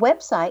 and on the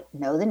website,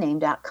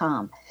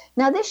 knowthename.com.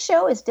 Now, this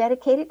show is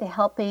dedicated to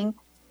helping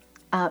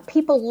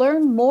people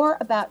learn more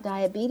about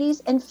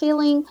diabetes and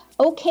feeling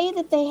okay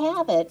that they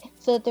have it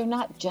so that they're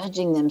not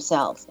judging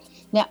themselves.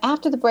 Now,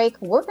 after the break,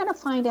 we're going to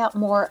find out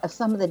more of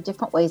some of the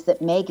different ways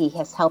that Maggie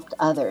has helped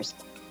others,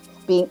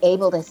 being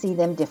able to see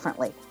them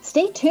differently.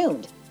 Stay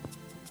tuned.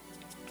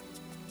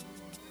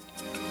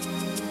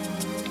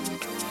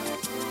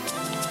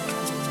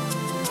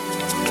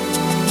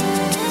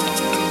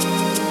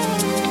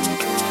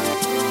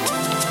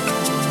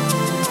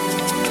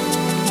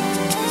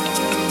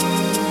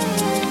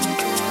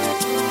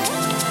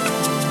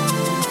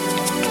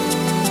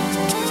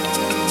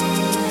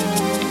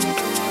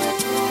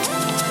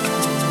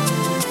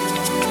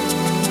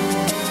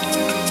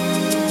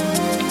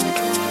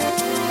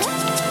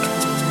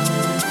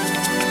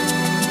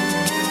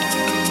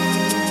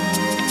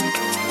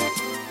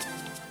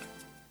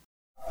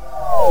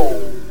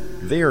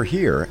 They are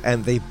here,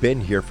 and they've been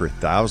here for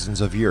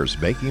thousands of years,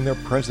 making their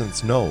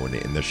presence known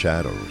in the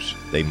shadows.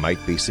 They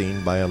might be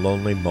seen by a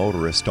lonely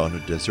motorist on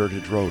a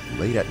deserted road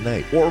late at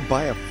night, or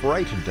by a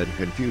frightened and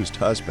confused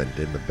husband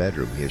in the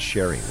bedroom he is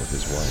sharing with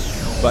his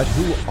wife. But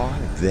who are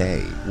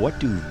they? What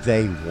do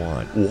they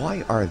want?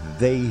 Why are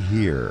they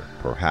here?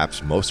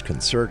 Perhaps most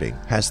concerning,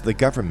 has the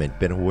government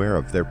been aware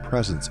of their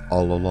presence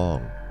all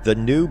along? The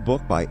new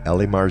book by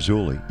Ellie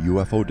Marzulli,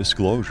 UFO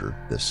Disclosure,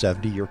 the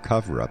 70-year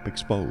cover-up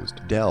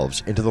exposed,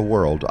 delves into the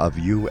world of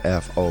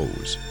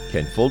UFOs.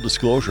 Can full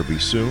disclosure be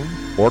soon?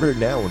 Order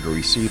now and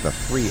receive a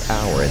free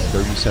hour and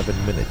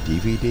 37-minute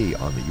DVD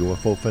on the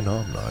UFO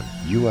phenomenon.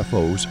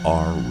 UFOs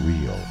are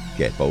real.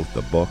 Get both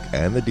the book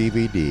and the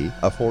DVD,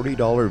 a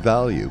 $40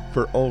 value,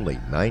 for only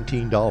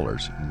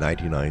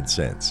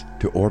 $19.99.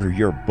 To order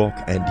your book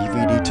and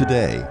DVD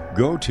today,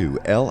 go to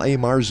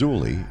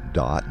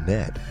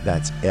lamarzulli.net.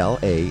 That's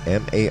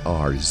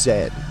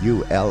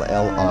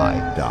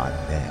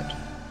LAMARZULLI.net.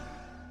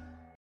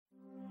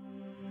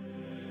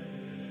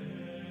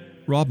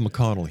 Rob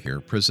McConnell here,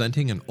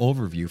 presenting an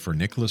overview for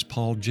Nicholas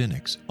Paul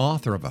Jennings,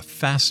 author of a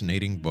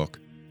fascinating book,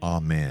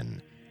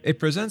 Amen. It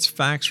presents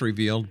facts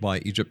revealed by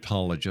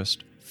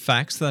Egyptologists,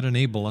 facts that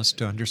enable us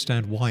to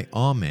understand why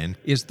Amen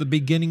is the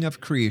beginning of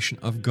creation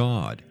of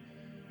God.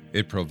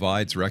 It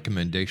provides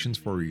recommendations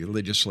for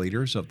religious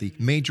leaders of the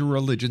major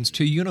religions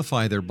to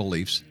unify their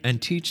beliefs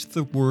and teach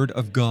the Word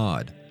of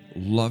God.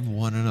 Love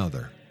one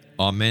another.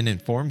 Amen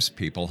informs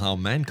people how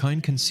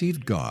mankind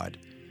conceived God.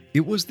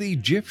 It was the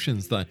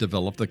Egyptians that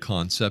developed the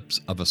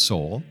concepts of a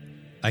soul,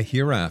 a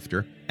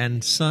hereafter,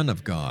 and Son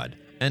of God.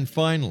 And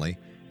finally,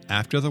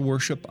 after the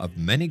worship of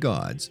many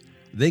gods,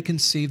 they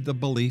conceived the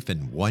belief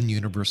in one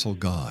universal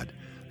God,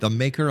 the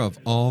maker of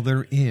all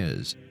there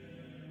is.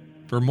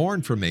 For more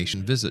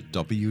information, visit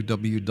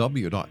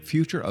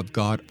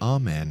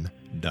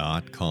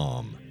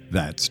www.futureofgodamen.com.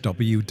 That's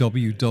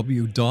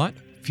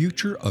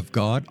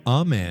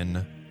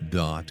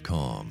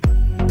www.futureofgodamen.com.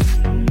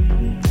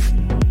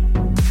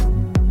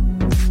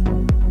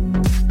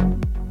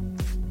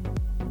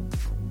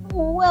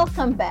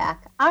 Welcome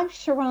back. I'm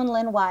Sharon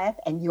Lynn Wyeth,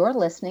 and you're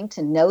listening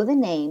to Know the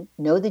Name,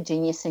 Know the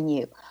Genius in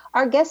You.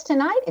 Our guest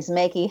tonight is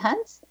Maggie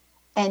Hunts.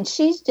 And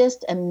she's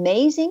just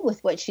amazing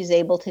with what she's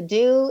able to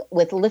do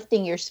with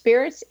lifting your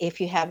spirits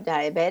if you have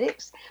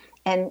diabetics.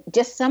 And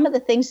just some of the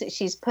things that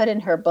she's put in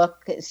her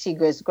book, she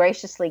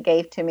graciously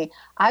gave to me.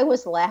 I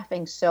was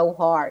laughing so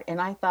hard.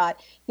 And I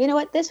thought, you know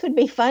what, this would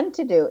be fun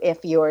to do if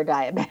you're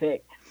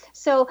diabetic.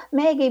 So,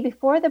 Maggie,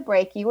 before the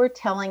break, you were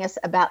telling us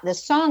about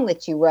this song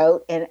that you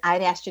wrote, and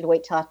I'd asked you to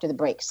wait till after the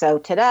break. So,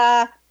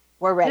 ta-da,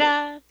 we're ready.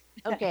 Ta-da!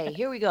 Okay,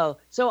 here we go.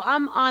 So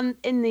I'm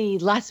in the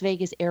Las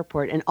Vegas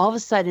airport, and all of a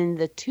sudden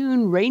the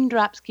tune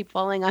Raindrops Keep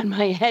Falling on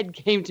My Head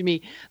came to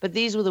me, but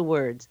these were the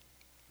words.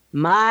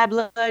 My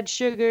blood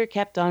sugar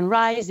kept on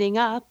rising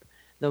up.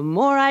 The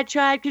more I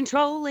tried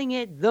controlling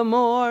it, the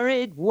more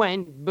it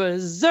went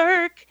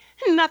berserk.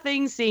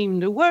 Nothing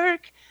seemed to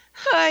work.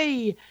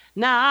 Hey,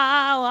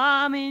 now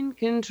I'm in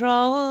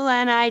control,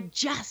 and I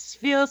just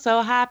feel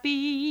so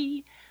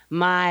happy.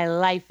 My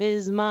life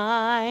is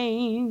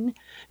mine.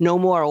 No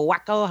more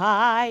wacko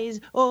highs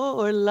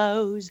or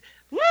lows.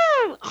 Woo!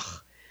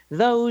 Ugh,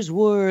 those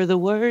were the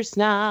worst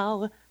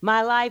now.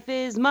 My life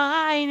is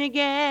mine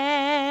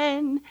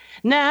again.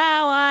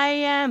 Now I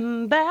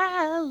am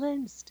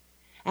balanced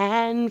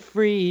and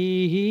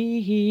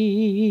free.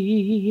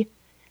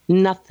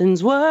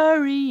 Nothing's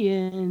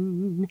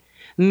worrying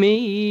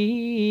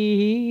me.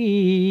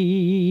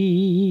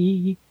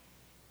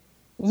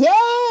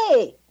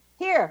 Yay!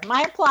 Here,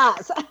 my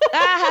applause.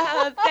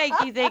 Thank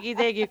you.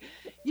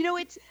 You know,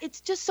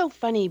 it's just so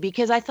funny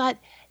because I thought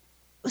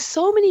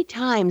so many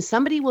times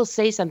somebody will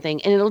say something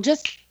and it'll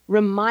just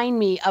remind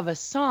me of a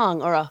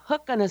song or a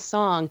hook on a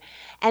song,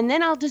 and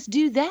then I'll just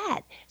do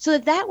that so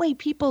that way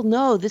people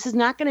know this is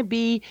not going to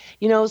be,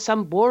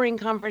 some boring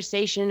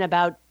conversation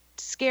about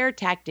scare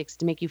tactics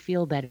to make you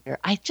feel better.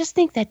 I just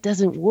think that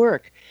doesn't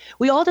work.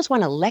 We all just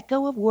want to let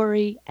go of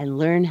worry and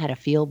learn how to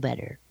feel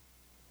better.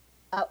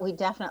 We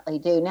definitely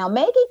do. Now,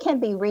 Maggie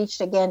can be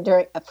reached again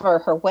for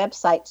her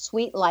website,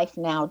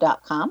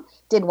 sweetlifenow.com.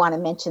 Did want to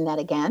mention that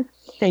again.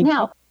 Thank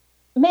you.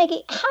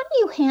 Maggie, how do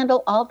you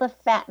handle all the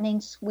fattening,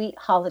 sweet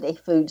holiday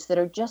foods that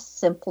are just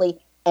simply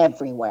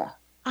everywhere?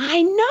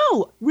 I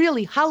know.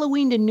 Really,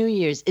 Halloween to New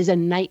Year's is a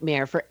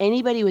nightmare for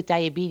anybody with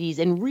diabetes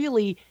and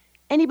really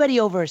anybody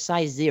over a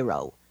size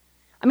 0.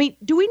 I mean,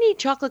 do we need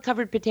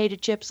chocolate-covered potato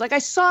chips? Like I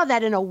saw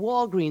that in a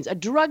Walgreens, a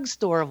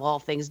drugstore of all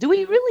things. Do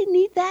we really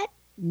need that?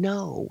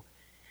 No.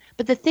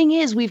 But the thing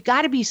is, we've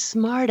got to be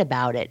smart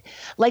about it.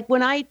 Like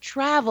when I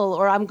travel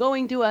or I'm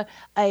going to a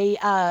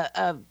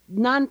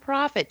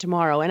nonprofit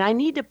tomorrow and I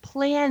need to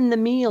plan the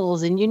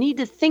meals, and you need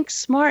to think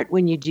smart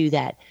when you do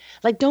that.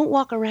 Like don't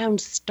walk around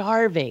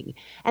starving.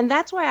 And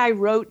that's why I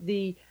wrote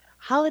the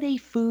Holiday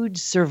Food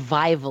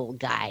Survival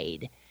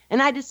Guide. And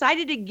I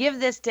decided to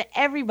give this to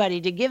everybody,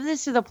 to give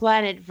this to the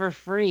planet for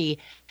free,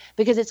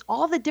 because it's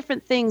all the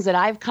different things that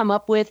I've come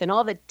up with and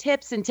all the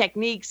tips and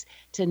techniques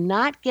to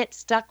not get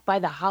stuck by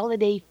the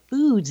holiday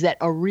foods that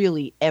are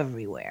really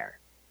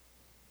everywhere.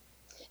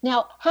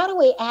 Now, how do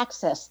we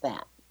access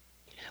that?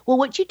 Well,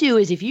 what you do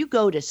is if you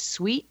go to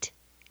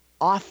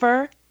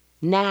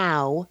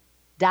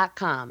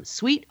sweetoffernow.com,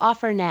 Sweet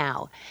Offer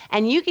Now,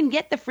 and you can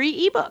get the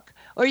free ebook.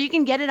 Or you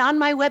can get it on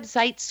my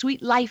website,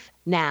 Sweet Life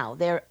Now.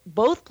 They're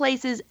both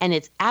places, and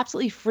it's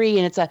absolutely free.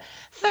 And it's a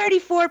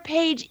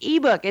 34-page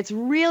ebook. It's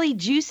really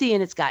juicy,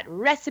 and it's got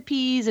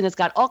recipes, and it's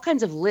got all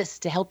kinds of lists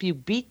to help you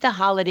beat the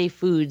holiday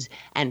foods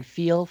and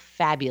feel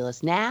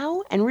fabulous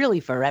now and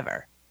really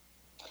forever.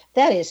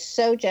 That is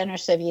so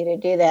generous of you to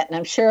do that. And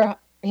I'm sure,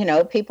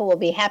 people will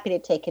be happy to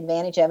take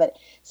advantage of it.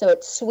 So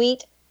it's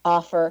Sweet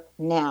Offer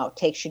Now.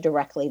 Takes you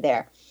directly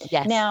there.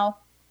 Yes. Now,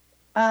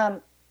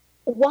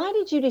 why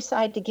did you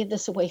decide to give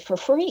this away for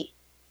free?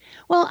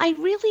 Well, I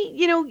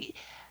really,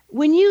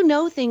 when you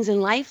know things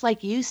in life,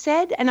 like you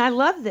said, and I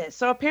love this.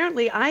 So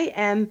apparently I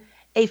am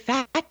a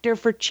factor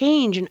for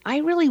change, and I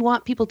really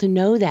want people to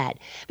know that.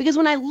 Because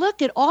when I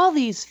look at all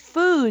these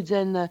foods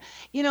and the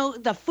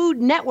Food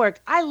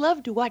Network, I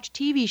love to watch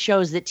TV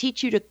shows that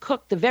teach you to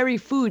cook the very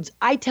foods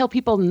I tell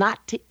people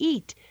not to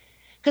eat.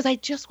 Because I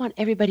just want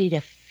everybody to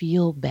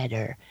feel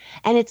better.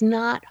 And it's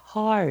not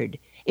hard.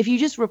 if you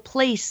just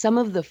replace some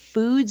of the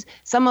foods,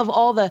 some of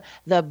all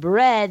the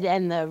bread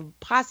and the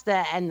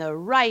pasta and the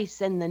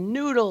rice and the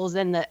noodles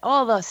and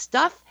all the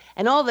stuff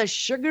and all the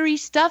sugary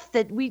stuff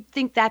that we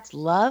think that's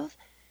love.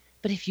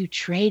 But if you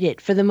trade it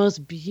for the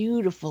most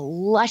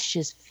beautiful,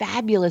 luscious,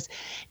 fabulous,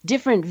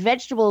 different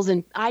vegetables,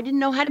 and I didn't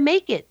know how to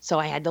make it, so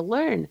I had to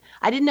learn.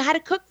 I didn't know how to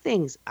cook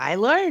things. I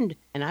learned,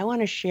 and I want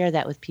to share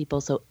that with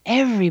people so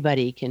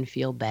everybody can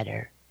feel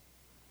better.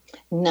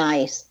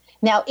 Nice.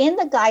 Now, in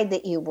the guide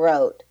that you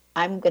wrote,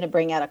 I'm going to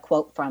bring out a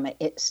quote from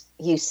it.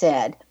 You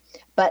said,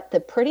 "But the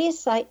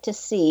prettiest sight to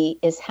see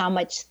is how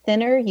much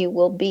thinner you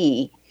will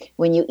be.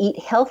 When you eat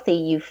healthy,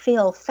 you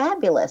feel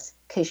fabulous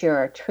because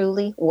you're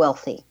truly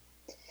wealthy."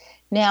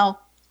 Now,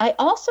 I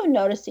also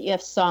noticed that you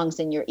have songs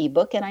in your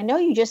ebook, and I know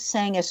you just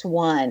sang us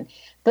one,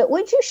 but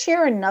would you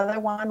share another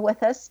one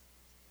with us?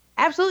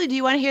 Absolutely. Do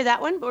you want to hear that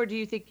one, or do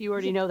you think you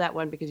already know that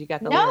one because you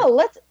got the No,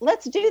 lyrics?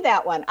 let's do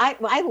that one.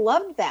 I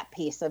loved that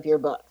piece of your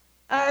book.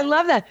 I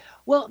love that.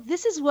 Well,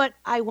 this is what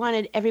I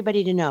wanted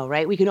everybody to know,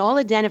 right? We can all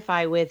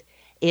identify with,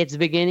 it's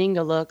beginning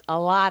to look a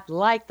lot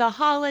like the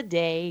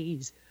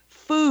holidays.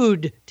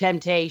 Food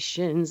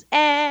temptations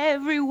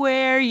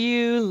everywhere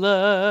you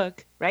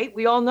look, right?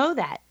 We all know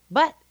that.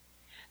 But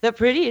the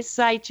prettiest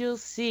sight you'll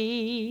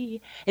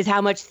see is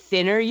how much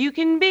thinner you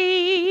can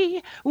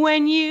be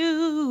when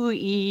you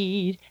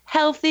eat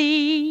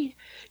healthy.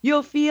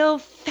 You'll feel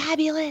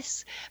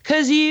fabulous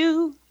because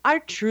you are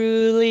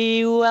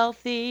truly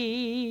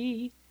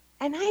wealthy.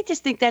 And I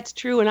just think that's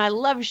true, and I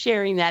love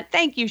sharing that.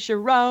 Thank you,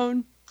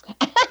 Sharon.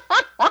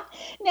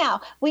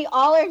 Now, we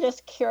all are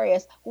just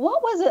curious,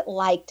 what was it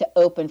like to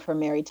open for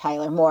Mary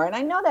Tyler Moore? And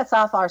I know that's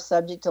off our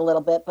subject a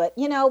little bit, but,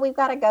 we've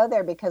got to go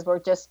there because we're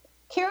just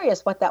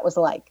curious what that was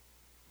like.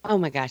 Oh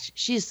my gosh,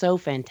 she's so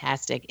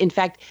fantastic. In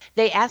fact,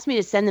 they asked me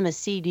to send them a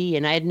CD,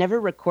 and I had never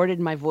recorded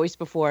my voice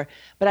before,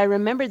 but I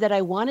remembered that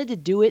I wanted to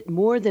do it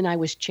more than I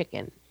was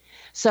chicken.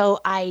 So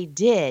I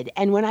did.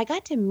 And when I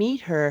got to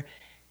meet her,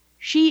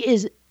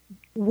 she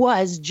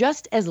was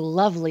just as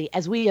lovely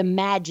as we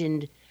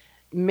imagined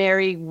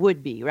Mary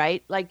would be,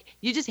 right? Like,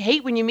 you just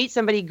hate when you meet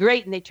somebody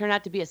great and they turn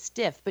out to be a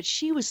stiff, but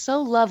she was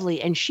so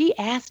lovely. And she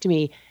asked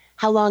me,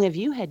 "How long have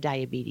you had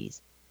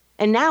diabetes?"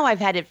 And now I've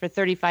had it for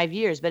 35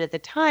 years, but at the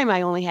time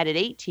I only had it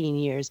 18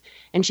 years.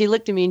 And she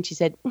looked at me and she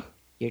said,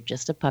 "You're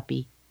just a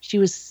puppy." She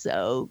was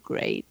so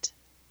great.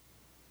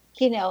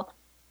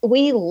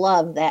 We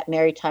love that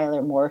Mary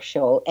Tyler Moore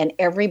show and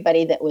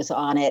everybody that was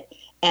on it.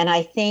 And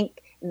I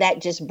think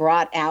that just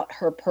brought out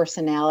her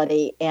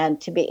personality,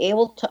 and to be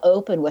able to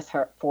open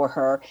for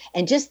her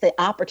and just the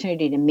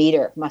opportunity to meet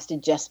her must have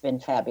just been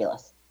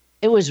fabulous.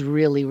 It was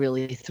really,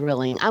 really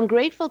thrilling. I'm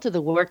grateful to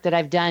the work that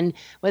I've done,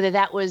 whether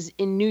that was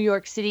in New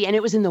York City, and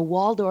it was in the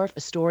Waldorf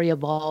Astoria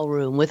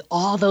Ballroom with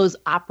all those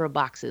opera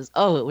boxes.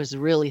 Oh, it was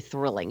really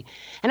thrilling.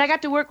 And I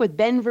got to work with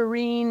Ben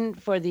Vereen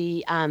for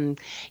the,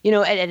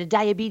 at a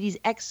diabetes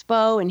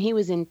expo, and he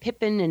was in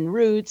Pippin and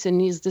Roots,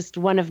 and he's just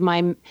one of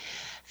my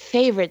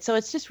favorites. So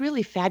it's just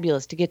really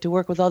fabulous to get to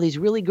work with all these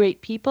really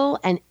great people,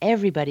 and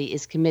everybody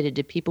is committed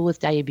to people with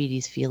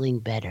diabetes feeling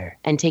better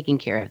and taking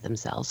care of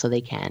themselves so they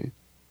can.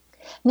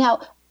 Now,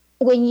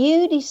 when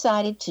you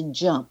decided to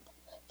jump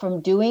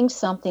from doing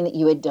something that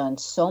you had done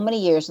so many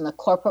years in the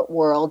corporate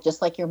world,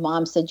 just like your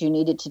mom said you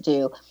needed to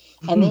do,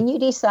 and then you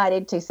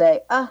decided to say,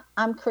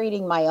 I'm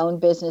creating my own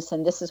business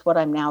and this is what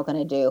I'm now going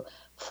to do.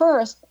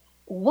 First,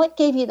 what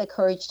gave you the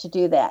courage to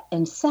do that?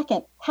 And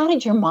second, how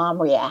did your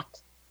mom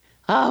react?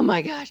 Oh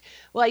my gosh.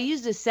 Well, I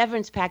used a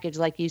severance package,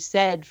 like you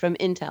said, from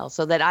Intel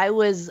so that I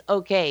was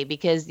okay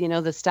because,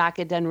 the stock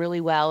had done really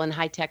well and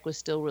high tech was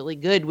still really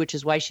good, which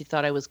is why she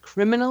thought I was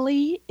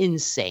criminally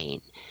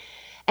insane.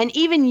 And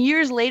even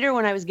years later,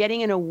 when I was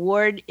getting an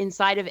award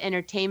inside of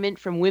entertainment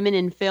from Women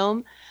in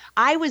Film,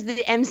 I was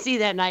the MC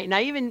that night.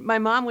 And my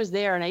mom was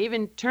there, and I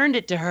even turned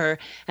it to her.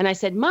 And I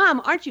said,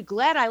 "Mom, aren't you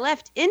glad I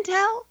left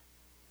Intel?"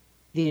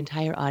 The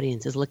entire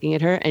audience is looking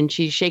at her, and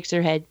she shakes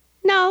her head.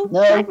 No.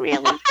 Not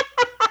really.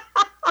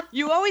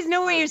 You always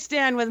know where you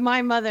stand with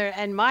my mother,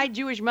 and my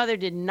Jewish mother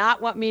did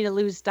not want me to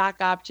lose stock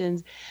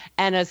options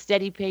and a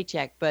steady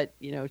paycheck, but,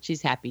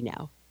 she's happy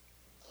now.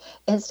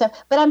 And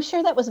stuff. But I'm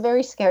sure that was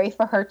very scary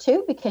for her,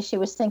 too, because she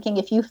was thinking,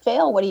 if you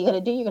fail, what are you going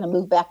to do? You're going to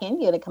move back in?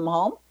 You're going to come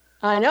home?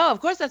 I know. Of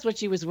course, that's what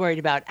she was worried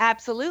about.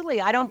 Absolutely.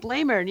 I don't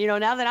blame her.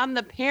 Now that I'm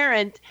the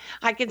parent,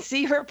 I can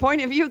see her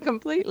point of view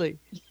completely.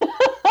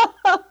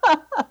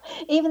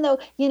 Even though,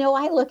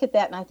 I look at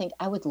that and I think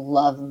I would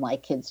love my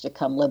kids to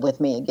come live with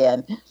me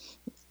again.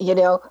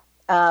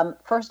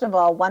 First of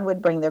all, one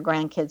would bring their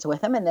grandkids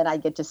with them, and then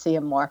I'd get to see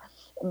them more.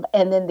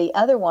 And then the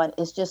other one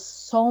is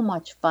just so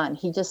much fun.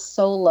 He just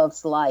so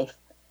loves life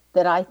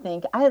that I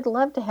think I'd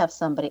love to have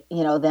somebody,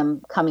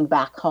 them coming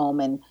back home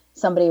and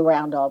somebody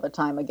around all the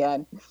time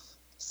again.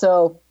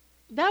 So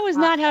that was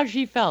not how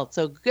she felt.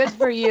 So good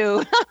for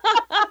you.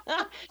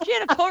 She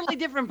had a totally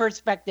different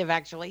perspective,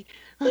 actually.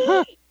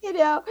 But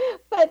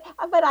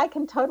I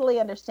can totally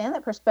understand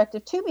that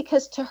perspective too,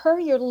 because to her,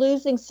 you're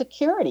losing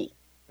security.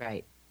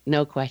 Right.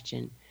 No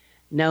question.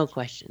 No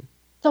question.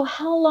 So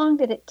how long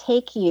did it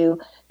take you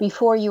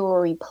before you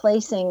were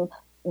replacing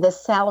the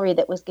salary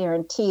that was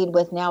guaranteed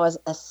with now as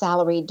a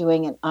salary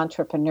doing an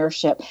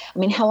entrepreneurship? I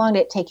mean, how long did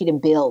it take you to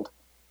build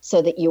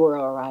so that you were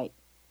all right?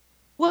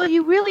 Well,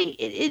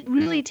 it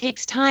really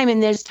takes time.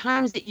 And there's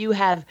times that you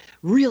have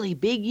really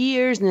big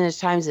years, and there's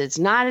times that it's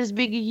not as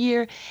big a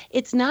year.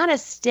 It's not a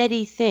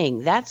steady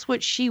thing. That's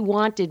what she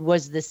wanted,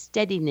 was the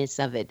steadiness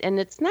of it. And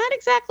it's not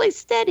exactly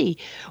steady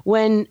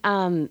when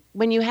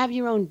you have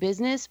your own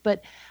business.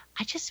 But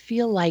I just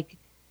feel like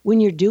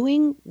when you're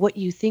doing what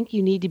you think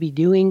you need to be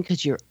doing,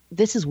 because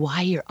this is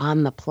why you're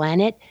on the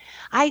planet.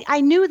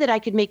 I knew that I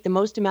could make the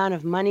most amount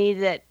of money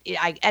that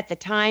at the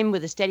time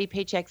with a steady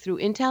paycheck through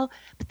Intel,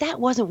 but that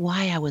wasn't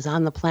why I was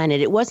on the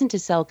planet. It wasn't to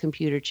sell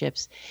computer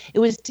chips. It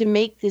was to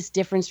make this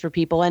difference for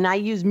people. And I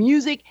use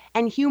music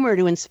and humor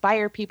to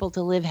inspire people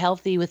to live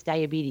healthy with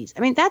diabetes.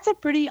 I mean, that's a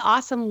pretty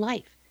awesome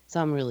life.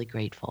 So I'm really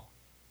grateful.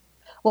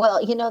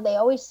 Well, they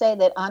always say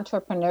that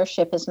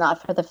entrepreneurship is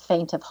not for the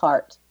faint of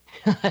heart.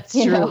 That's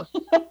true.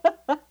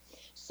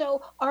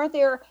 So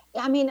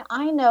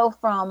I know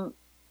from,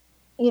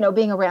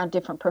 being around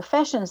different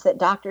professions that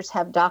doctors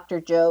have doctor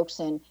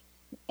jokes and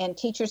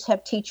teachers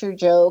have teacher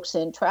jokes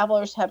and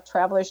travelers have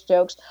travelers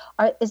jokes.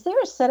 Is there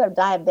a set of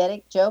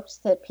diabetic jokes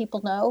that people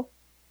know?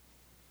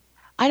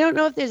 I don't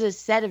know if there's a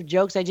set of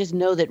jokes. I just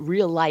know that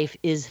real life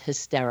is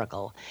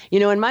hysterical.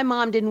 And my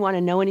mom didn't want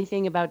to know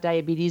anything about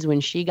diabetes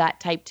when she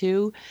got type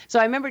 2. So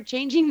I remember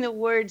changing the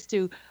words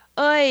to,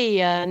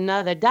 "Oy,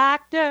 another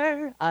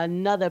doctor,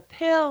 another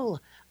pill,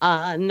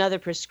 another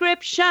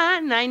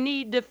prescription I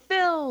need to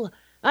fill,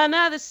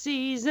 another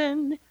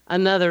season,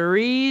 another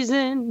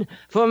reason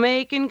for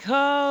making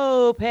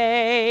copays."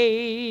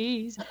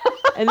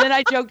 And then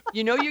I joked,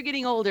 you're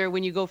getting older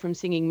when you go from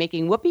singing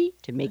Making Whoopee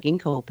to making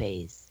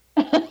copays.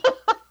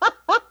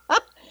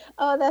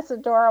 Oh, that's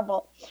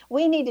adorable.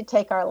 We need to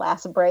take our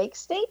last break.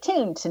 Stay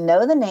tuned to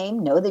Know the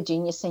Name, Know the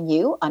Genius in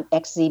You on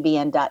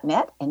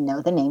xzbn.net and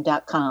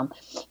knowthename.com.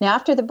 Now,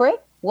 after the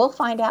break, we'll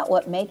find out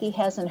what Maggie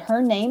has in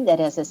her name that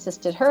has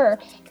assisted her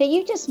that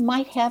you just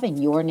might have in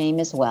your name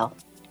as well.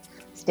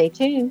 Stay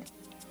tuned.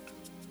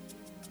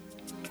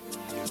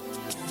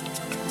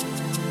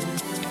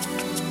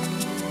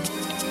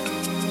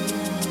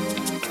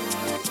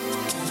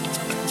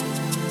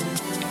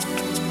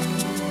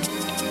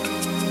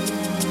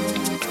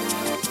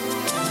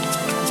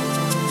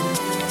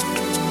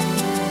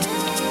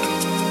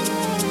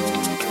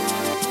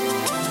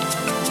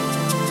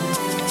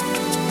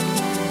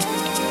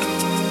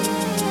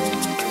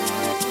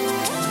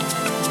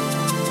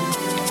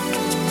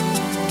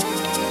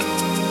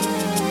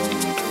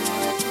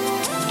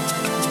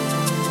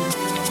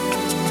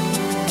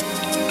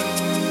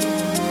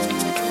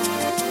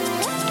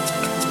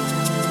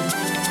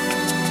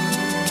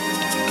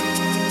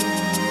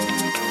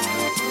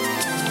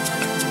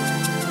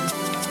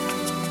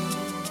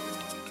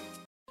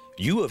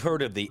 You have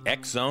heard of the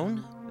X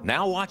Zone?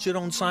 Now watch it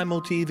on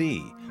Simul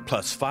TV,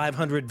 plus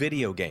 500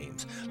 video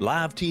games,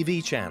 live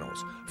TV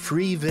channels,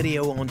 free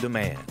video on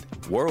demand,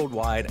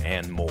 worldwide,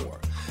 and more.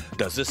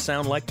 Does this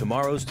sound like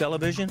tomorrow's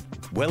television?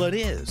 Well, it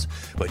is,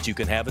 but you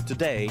can have it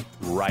today,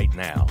 right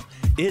now.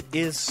 It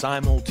is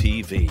Simul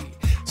TV.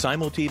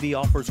 Simul TV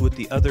offers what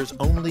the others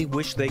only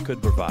wish they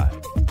could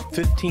provide.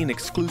 15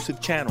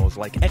 exclusive channels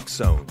like X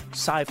Zone,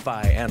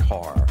 sci-fi, and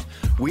horror.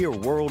 We are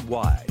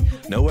worldwide.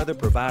 No other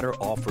provider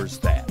offers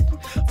that.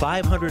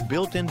 500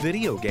 built-in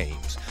video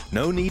games.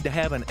 No need to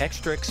have an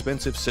extra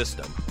expensive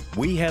system.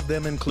 We have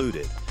them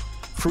included.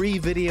 Free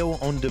video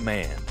on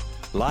demand.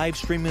 Live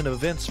streaming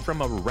events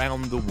from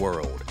around the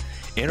world.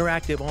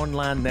 Interactive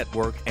online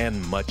network,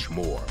 and much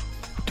more.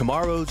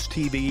 Tomorrow's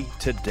TV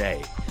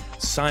today.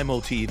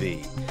 Simul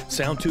TV.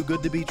 Sound too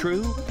good to be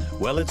true?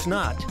 Well, it's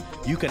not.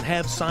 You can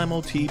have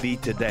Simul TV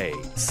today.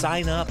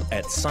 Sign up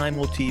at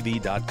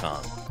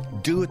simultv.com.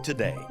 Do it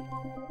today.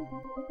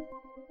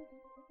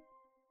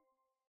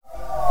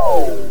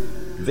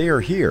 They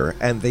are here,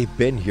 and they've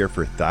been here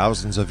for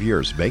thousands of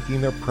years, making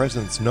their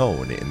presence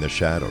known in the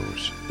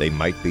shadows. They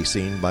might be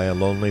seen by a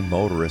lonely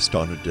motorist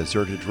on a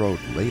deserted road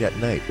late at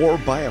night, or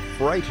by a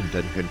frightened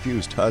and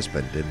confused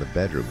husband in the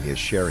bedroom he is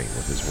sharing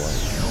with his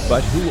wife.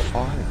 But who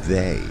are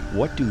they?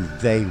 What do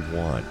they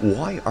want?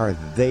 Why are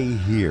they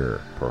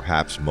here?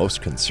 Perhaps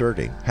most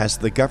concerning, has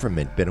the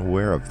government been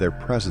aware of their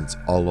presence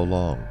all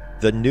along?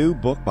 The new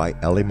book by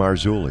Ellie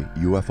Marzulli,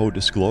 UFO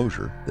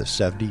Disclosure, the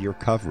 70-year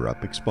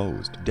cover-up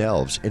exposed,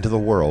 delves into the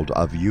world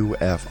of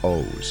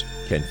UFOs.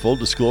 Can full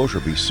disclosure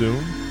be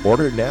soon?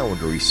 Order now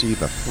and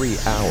receive a free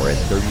hour and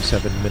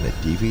 37-minute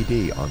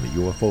DVD on the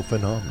UFO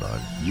phenomenon.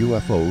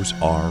 UFOs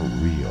are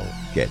real.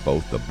 Get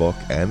both the book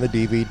and the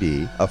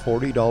DVD, a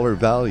 $40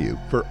 value,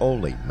 for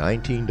only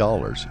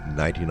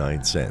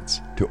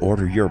 $19.99. To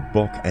order your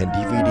book and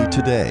DVD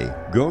today,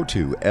 go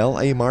to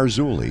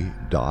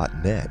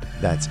lamarzulli.net.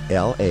 That's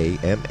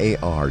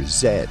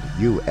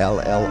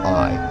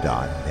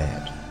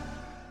LAMARZULLI.net.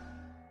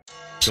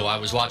 So I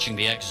was watching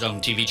the X Zone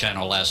TV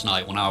channel last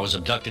night when I was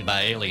abducted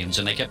by aliens,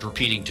 and they kept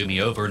repeating to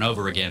me over and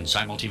over again,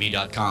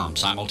 simultv.com,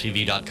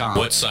 simultv.com.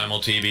 What's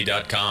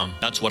simultv.com?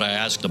 That's what I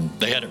asked them.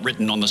 They had it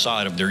written on the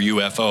side of their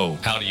UFO.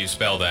 How do you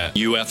spell that?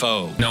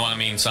 UFO. No, I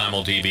mean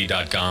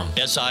simultv.com.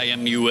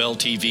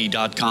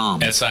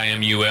 simultv.com.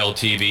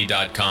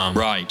 simultv.com.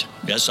 Right.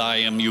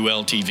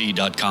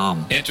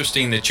 simultv.com.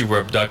 Interesting that you were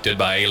abducted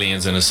by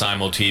aliens in a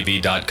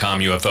simultv.com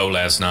UFO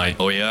last night.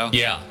 Oh, yeah?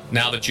 Yeah.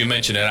 Now that you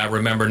mention it, I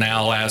remember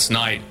now last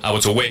night I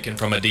was awakened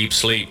from a deep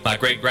sleep. My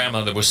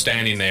great-grandmother was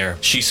standing there.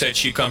 She said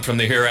she'd come from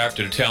the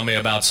hereafter to tell me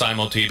about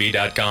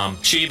simultv.com.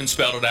 She even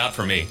spelled it out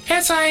for me.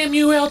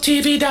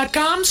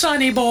 simultv.com,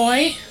 sonny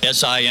boy.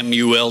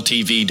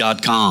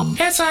 simultv.com.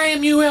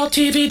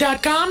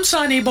 simultv.com,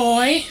 sonny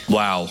boy.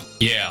 Wow.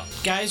 Yeah.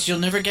 Guys, you'll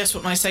never guess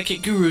what my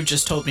psychic guru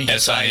just told me.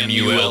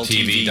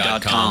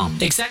 simultv.com.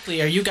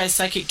 Exactly. Are you guys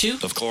psychic too?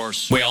 Of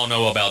course. We all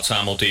know about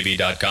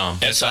simultv.com.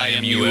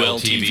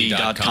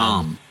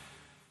 simultv.com.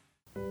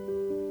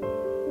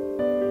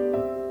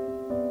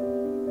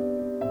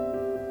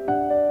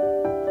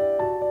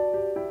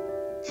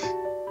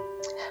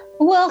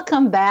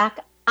 Welcome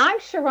back.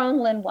 I'm Sharon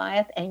Lynn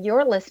Wyeth, and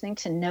you're listening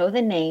to Know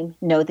the Name,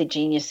 Know the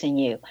Genius in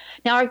You.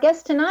 Now, our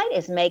guest tonight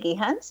is Maggie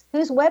Hunts,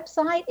 whose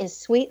website is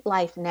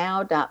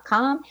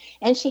sweetlifenow.com,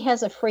 and she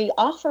has a free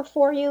offer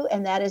for you,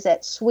 and that is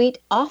at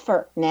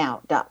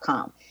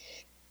sweetoffernow.com.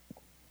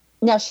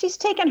 Now, she's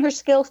taken her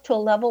skills to a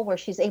level where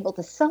she's able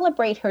to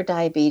celebrate her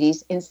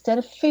diabetes instead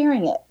of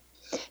fearing it.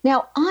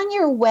 Now, on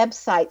your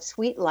website,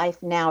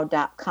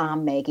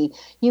 sweetlifenow.com, Maggie,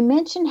 you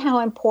mentioned how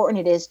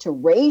important it is to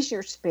raise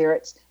your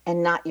spirits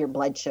and not your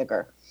blood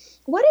sugar.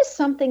 What is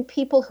something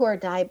people who are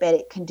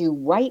diabetic can do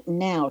right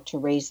now to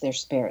raise their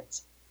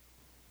spirits?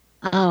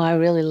 Oh, I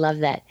really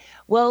love that.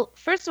 Well,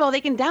 first of all, they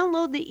can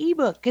download the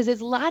ebook because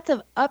there's lots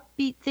of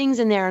upbeat things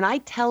in there. And I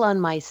tell on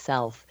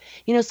myself,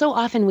 so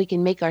often we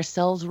can make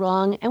ourselves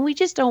wrong and we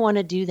just don't want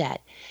to do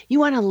that.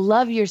 You want to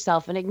love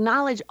yourself and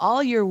acknowledge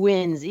all your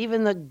wins,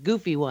 even the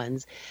goofy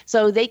ones.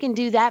 So they can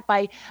do that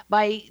by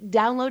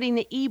downloading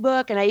the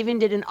ebook. And I even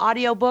did an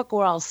audiobook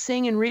where I'll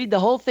sing and read the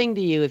whole thing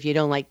to you if you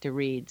don't like to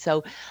read.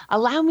 So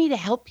allow me to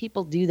help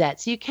people do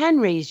that so you can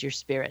raise your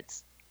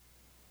spirits.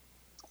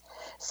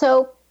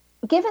 So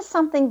give us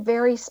something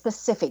very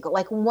specific,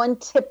 like one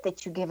tip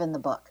that you give in the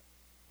book.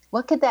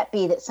 What could that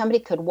be that somebody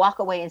could walk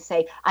away and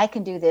say, I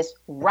can do this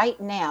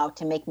right now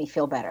to make me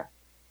feel better?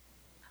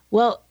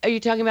 Well, are you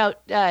talking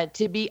about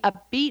to be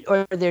upbeat,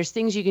 or there's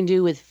things you can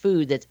do with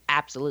food that's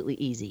absolutely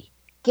easy?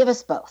 Give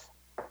us both.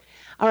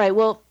 All right.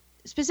 Well,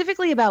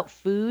 specifically about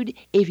food,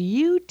 if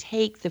you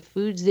take the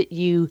foods that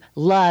you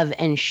love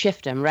and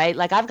shift them, right?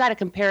 Like I've got a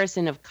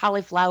comparison of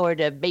cauliflower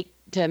to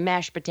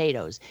mashed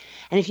potatoes.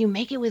 And if you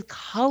make it with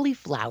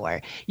cauliflower,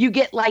 you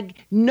get like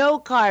no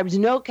carbs,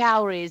 no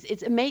calories.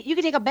 It's amazing. You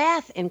can take a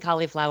bath in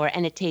cauliflower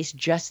and it tastes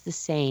just the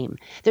same.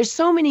 There's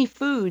so many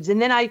foods. And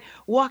then I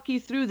walk you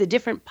through the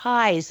different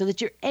pies so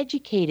that you're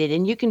educated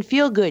and you can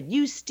feel good.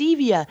 Use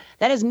stevia.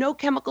 That has no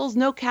chemicals,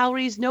 no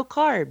calories, no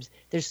carbs.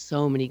 There's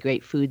so many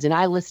great foods and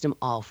I list them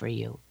all for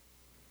you.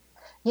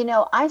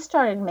 I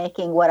started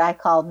making what I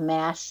call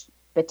mashed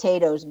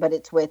potatoes, but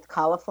it's with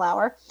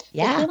cauliflower.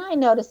 Yeah. But then I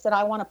noticed that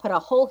I want to put a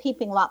whole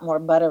heaping lot more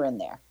butter in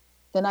there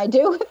than I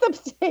do with the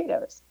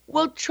potatoes.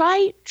 Well,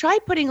 try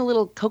putting a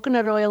little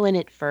coconut oil in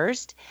it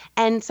first.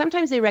 And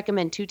sometimes they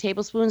recommend 2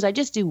 tablespoons. I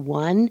just do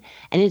 1,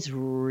 and it's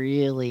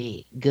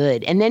really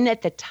good. And then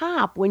at the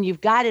top, when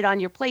you've got it on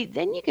your plate,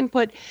 then you can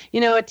put,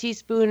 a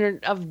teaspoon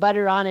of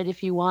butter on it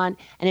if you want,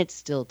 and it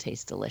still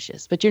tastes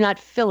delicious. But you're not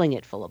filling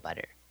it full of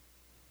butter.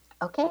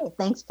 Okay,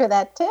 thanks for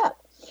that tip.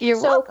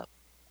 You're welcome.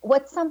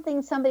 What's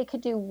something somebody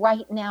could do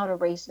right now to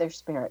raise their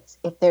spirits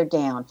if they're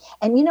down?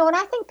 And what?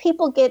 I think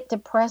people get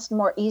depressed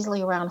more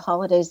easily around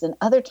holidays than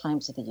other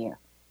times of the year.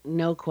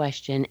 No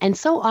question. And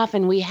so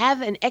often we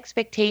have an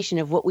expectation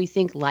of what we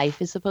think life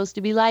is supposed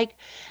to be like.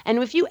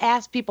 And if you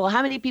ask people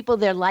how many people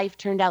their life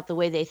turned out the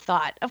way they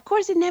thought, of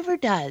course it never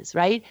does,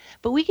 right?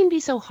 But we can be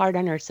so hard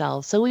on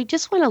ourselves. So we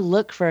just want to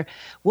look for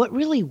what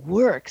really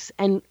works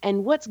and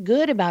what's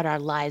good about our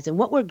lives and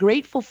what we're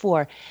grateful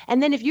for.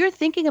 And then if you're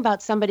thinking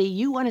about somebody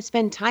you want to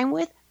spend time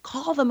with,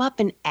 call them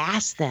up and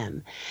ask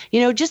them.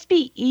 Just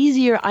be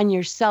easier on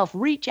yourself.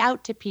 Reach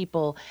out to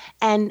people.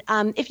 And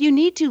if you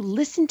need to,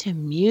 listen to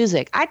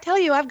music. I tell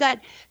you, I've got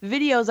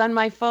videos on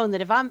my phone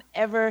that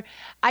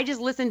I just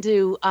listen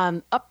to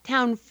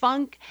Uptown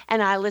Funk,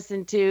 and I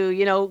listen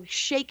to,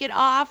 Shake It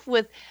Off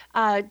with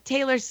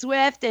Taylor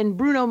Swift, and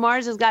Bruno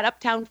Mars has got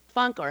Uptown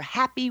Funk, or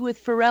Happy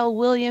with Pharrell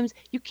Williams.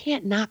 You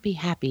can't not be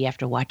happy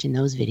after watching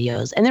those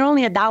videos. And they're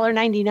only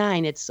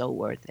 $1.99. It's so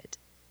worth it.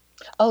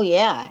 Oh,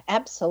 yeah,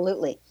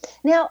 absolutely.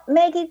 Now,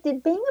 Maggie,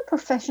 did being a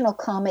professional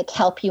comic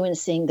help you in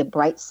seeing the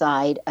bright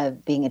side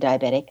of being a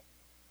diabetic?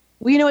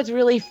 Well, it's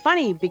really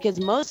funny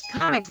because most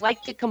comics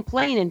like to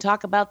complain and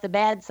talk about the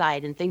bad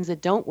side and things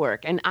that don't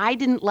work. And I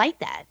didn't like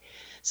that.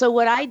 So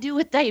what I do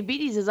with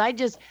diabetes is I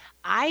just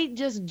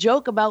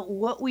joke about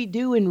what we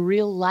do in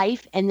real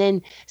life and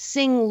then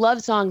sing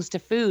love songs to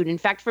food. In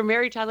fact, for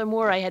Mary Tyler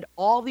Moore, I had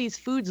all these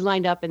foods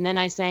lined up, and then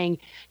I sang,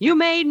 "You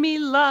made me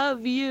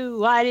love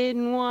you, I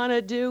didn't want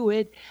to do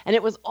it." And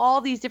it was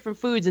all these different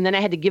foods, and then I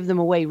had to give them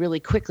away really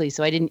quickly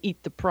so I didn't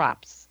eat the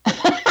props.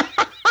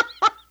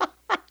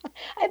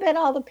 I bet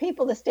all the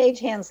people, the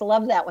stagehands,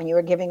 loved that when you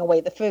were giving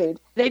away the food.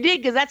 They did,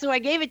 because that's who I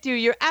gave it to.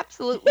 You're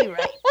absolutely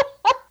right.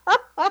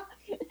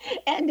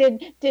 And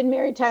did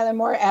Mary Tyler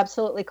Moore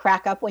absolutely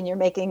crack up when you're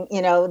making,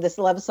 this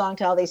love song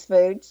to all these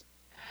foods?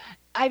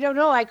 I don't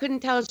know. I couldn't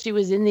tell if she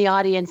was in the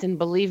audience, and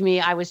believe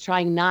me, I was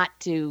trying not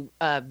to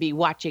be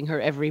watching her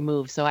every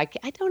move, so I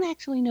don't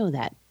actually know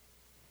that.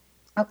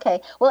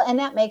 Okay. Well, and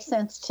that makes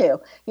sense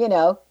too,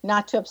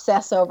 not to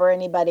obsess over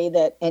anybody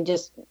and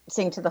just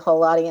sing to the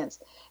whole audience.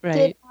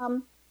 Right.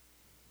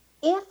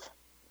 If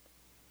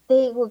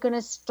they were going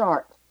to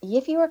start,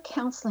 if you were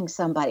counseling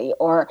somebody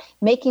or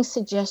making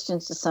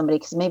suggestions to somebody,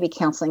 because maybe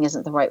counseling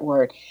isn't the right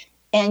word,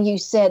 and you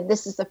said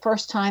this is the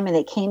first time, and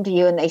they came to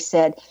you and they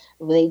said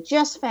they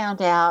just found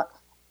out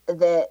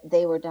that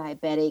they were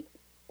diabetic,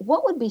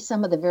 what would be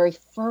some of the very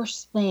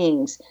first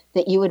things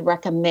that you would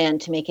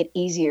recommend to make it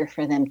easier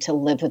for them to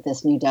live with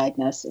this new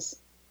diagnosis?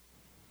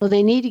 Well,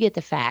 they need to get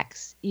the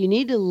facts. You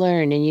need to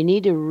learn, and you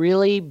need to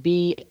really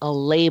be a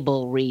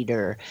label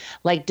reader.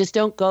 Like, just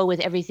don't go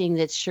with everything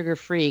that's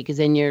sugar-free, because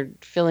then you're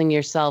filling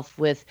yourself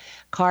with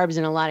carbs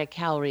and a lot of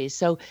calories.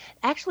 So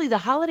actually, the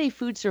Holiday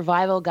Food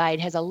Survival Guide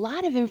has a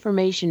lot of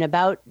information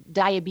about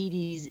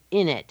diabetes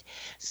in it,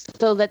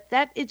 so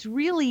that it's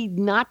really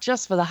not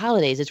just for the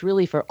holidays. It's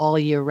really for all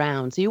year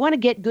round. So you want to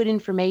get good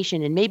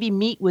information and maybe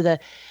meet with a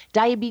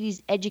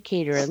diabetes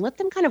educator and let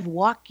them kind of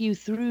walk you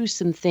through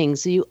some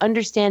things so you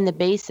understand the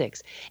basics.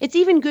 It's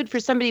even good for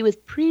somebody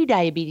with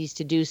pre-diabetes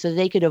to do so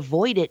they could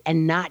avoid it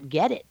and not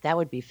get it. That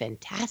would be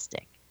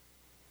fantastic.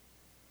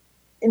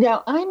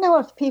 Now, I know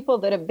of people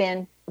that have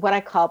been what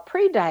I call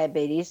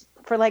pre-diabetes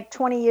for like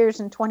 20 years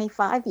and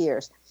 25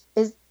 years.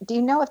 Do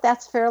you know if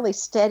that's fairly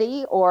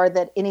steady, or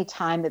that any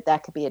time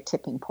that could be a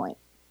tipping point?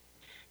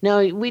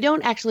 No, we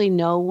don't actually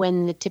know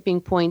when the tipping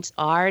points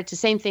are. It's the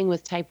same thing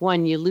with type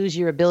 1. You lose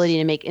your ability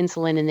to make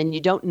insulin, and then you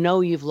don't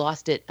know you've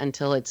lost it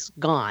until it's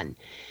gone.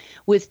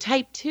 With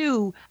type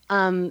 2,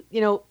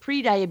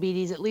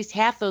 pre-diabetes, at least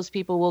half those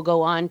people will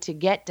go on to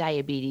get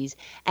diabetes,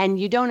 and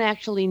you don't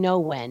actually know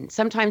when.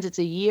 Sometimes it's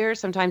a year,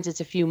 sometimes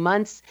it's a few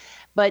months.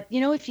 But,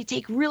 if you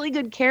take really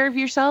good care of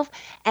yourself,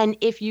 and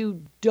if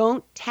you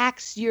don't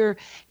tax your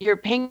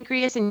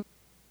pancreas and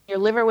your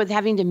liver with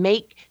having to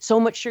make so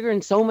much sugar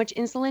and so much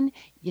insulin,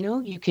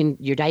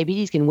 your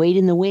diabetes can wait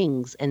in the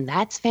wings, and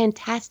that's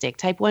fantastic.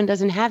 Type 1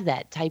 doesn't have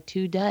that. Type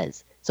 2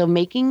 does. So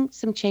making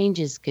some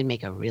changes can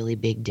make a really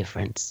big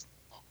difference.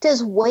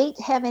 Does weight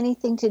have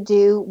anything to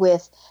do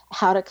with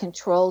how to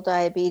control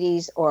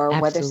diabetes, or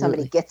Absolutely. whether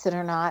somebody gets it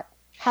or not?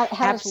 How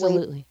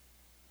Absolutely.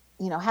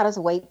 Does weight, how does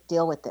weight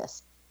deal with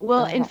this?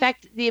 Well, in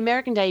fact, the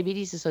American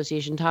Diabetes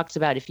Association talks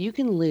about if you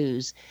can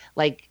lose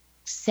like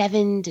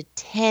 7 to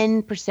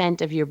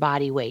 10% of your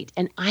body weight.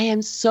 And I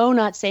am so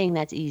not saying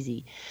that's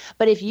easy.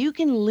 But if you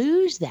can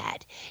lose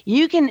that,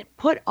 you can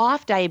put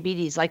off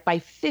diabetes like by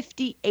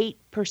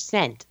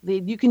 58%.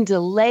 You can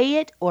delay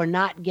it or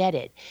not get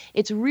it.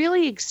 It's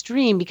really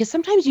extreme, because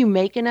sometimes you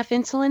make enough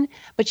insulin,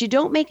 but you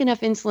don't make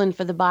enough insulin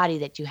for the body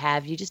that you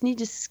have. You just need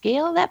to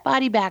scale that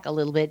body back a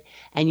little bit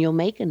and you'll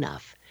make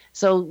enough.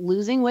 So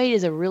losing weight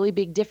is a really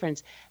big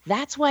difference.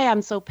 That's why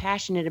I'm so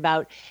passionate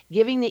about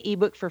giving the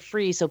ebook for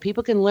free, so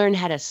people can learn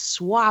how to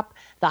swap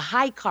the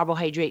high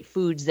carbohydrate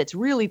foods that's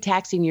really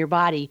taxing your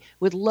body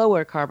with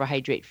lower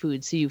carbohydrate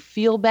foods, so you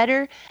feel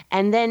better.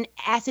 And then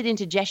acid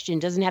indigestion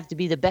doesn't have to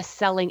be the best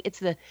selling. It's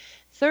the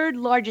third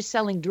largest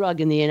selling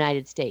drug in the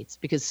United States,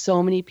 because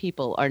so many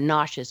people are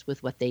nauseous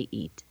with what they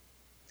eat.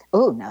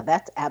 Oh, now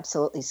that's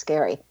absolutely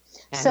scary.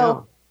 I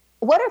know.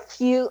 What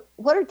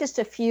are just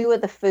a few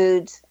of the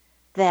foods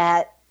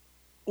that,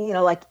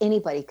 like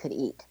anybody could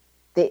eat,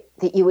 that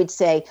you would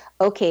say,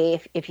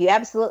 okay, if you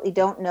absolutely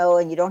don't know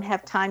and you don't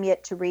have time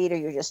yet to read, or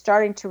you're just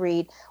starting to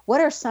read,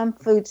 what are some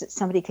foods that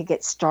somebody could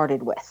get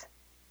started with?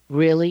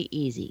 Really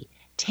easy.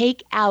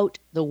 Take out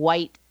the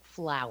white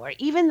flour,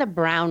 even the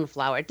brown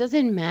flour. It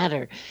doesn't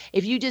matter.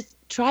 If you just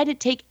try to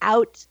take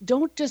out,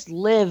 don't just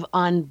live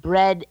on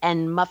bread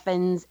and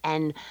muffins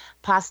and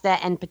pasta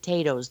and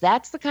potatoes.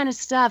 That's the kind of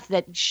stuff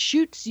that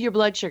shoots your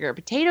blood sugar.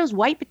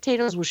 White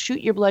potatoes will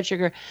shoot your blood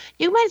sugar.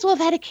 You might as well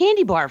have had a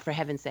candy bar, for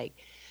heaven's sake.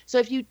 So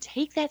if you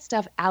take that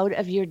stuff out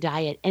of your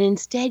diet and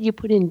instead you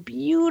put in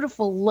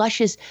beautiful,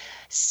 luscious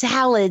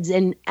salads,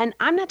 and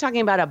I'm not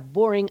talking about a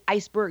boring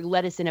iceberg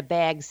lettuce in a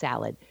bag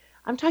salad.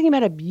 I'm talking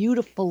about a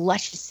beautiful,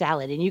 luscious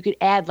salad. And you could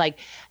add like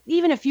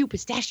even a few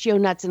pistachio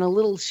nuts and a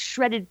little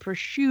shredded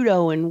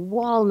prosciutto and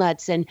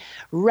walnuts and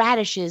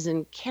radishes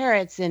and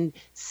carrots and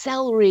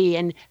celery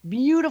and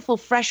beautiful,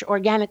 fresh,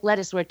 organic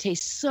lettuce where it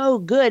tastes so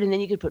good. And then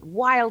you could put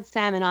wild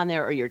salmon on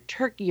there, or your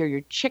turkey or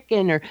your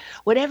chicken or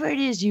whatever it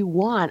is you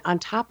want on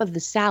top of the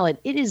salad.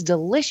 It is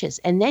delicious.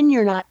 And then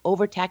you're not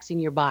overtaxing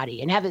your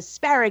body. And have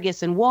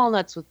asparagus and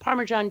walnuts with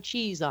Parmesan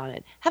cheese on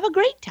it. Have a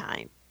great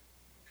time.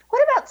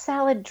 What about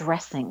salad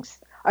dressings?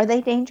 Are they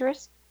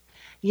dangerous?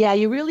 Yeah,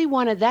 you really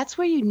want to, that's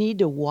where you need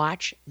to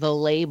watch the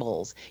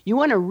labels. You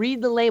want to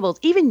read the labels.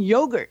 Even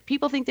yogurt.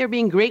 People think they're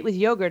being great with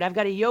yogurt. I've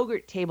got a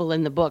yogurt table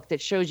in the book that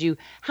shows you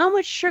how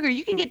much sugar.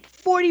 You can get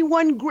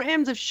 41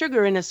 grams of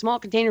sugar in a small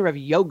container of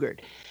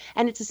yogurt.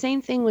 And it's the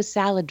same thing with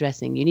salad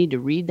dressing. You need to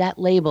read that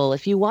label.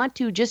 If you want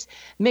to, just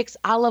mix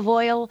olive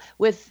oil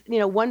with,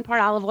 1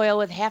 part olive oil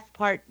with half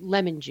part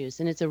lemon juice.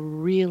 And it's a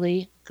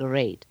really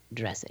great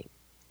dressing.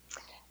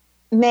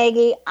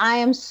 Maggie, I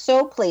am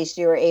so pleased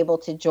you were able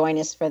to join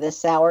us for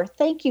this hour.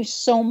 Thank you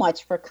so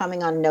much for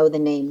coming on Know the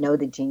Name, Know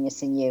the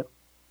Genius in You.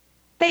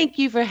 Thank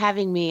you for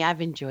having me.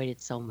 I've enjoyed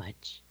it so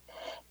much.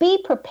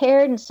 Be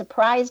prepared and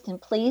surprised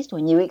and pleased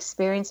when you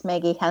experience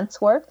Maggie Hunts'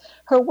 work.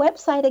 Her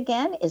website,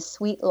 again, is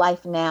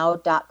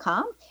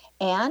sweetlifenow.com.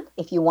 And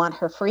if you want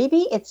her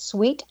freebie, it's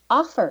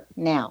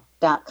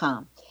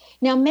sweetoffernow.com.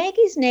 Now,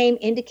 Maggie's name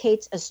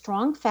indicates a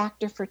strong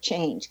factor for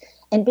change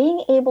and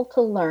being able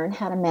to learn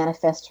how to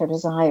manifest her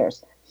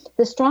desires.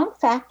 The strong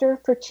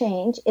factor for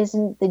change is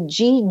in the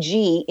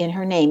GG in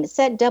her name. It's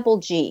that double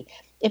G.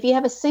 If you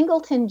have a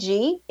singleton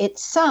G,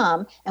 it's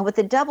some, and with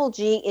the double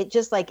G, it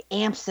just like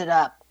amps it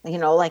up,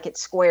 like it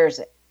squares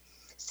it.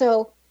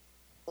 So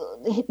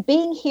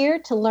being here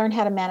to learn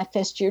how to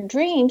manifest your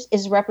dreams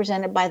is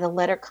represented by the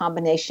letter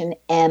combination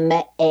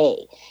MA,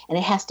 and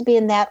it has to be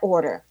in that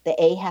order.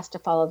 The A has to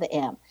follow the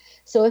M.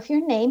 So if your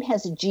name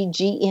has a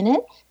GG in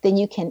it, then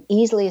you can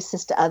easily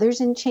assist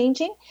others in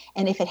changing.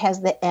 And if it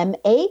has the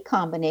MA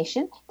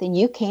combination, then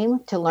you came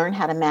to learn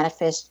how to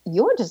manifest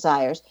your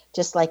desires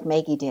just like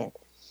Maggie did.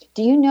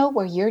 Do you know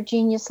where your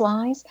genius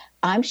lies?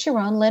 I'm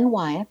Sharon Lynn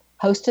Wyeth,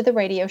 host of the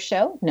radio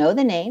show, Know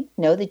the Name,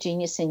 Know the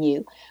Genius in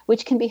You,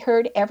 which can be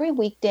heard every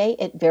weekday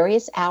at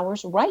various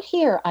hours right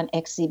here on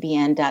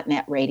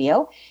xzbn.net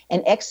radio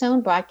and X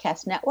Zone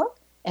Broadcast Network,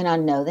 and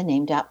on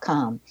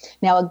knowthename.com.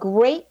 Now, a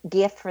great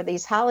gift for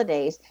these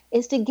holidays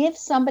is to give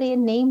somebody a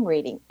name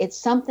reading. It's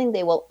something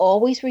they will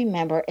always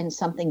remember and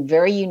something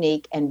very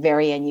unique and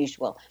very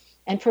unusual.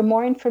 And for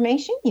more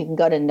information, you can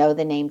go to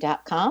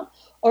knowthename.com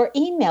or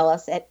email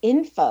us at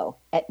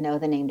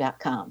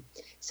info@knowthename.com.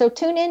 So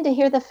tune in to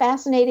hear the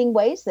fascinating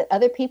ways that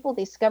other people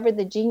discovered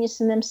the genius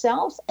in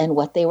themselves and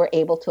what they were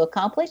able to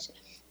accomplish.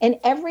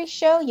 In every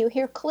show, you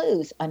hear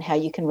clues on how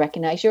you can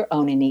recognize your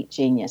own innate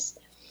genius.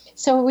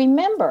 So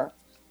remember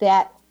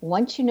that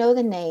once you know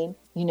the name,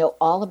 you know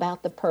all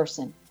about the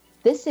person.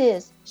 This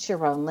is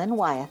Sharon Lynn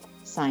Wyeth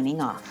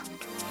signing off.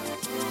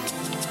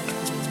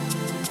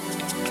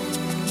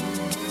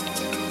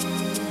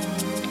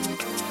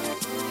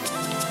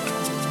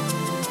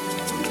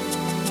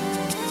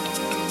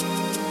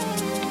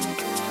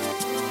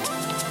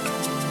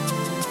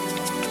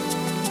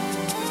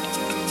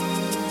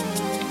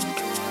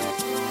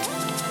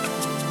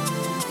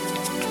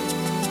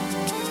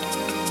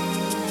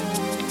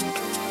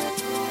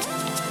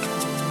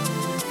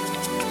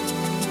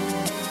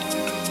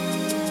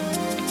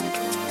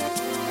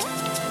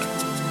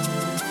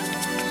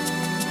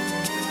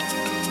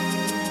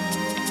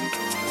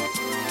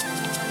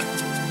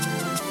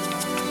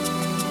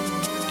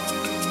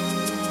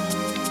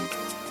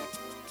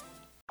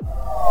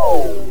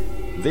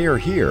 They are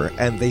here,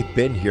 and they've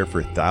been here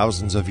for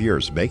thousands of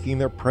years, making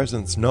their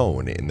presence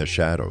known in the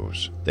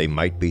shadows. They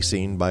might be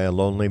seen by a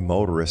lonely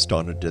motorist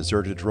on a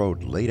deserted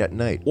road late at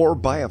night, or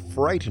by a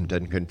frightened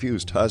and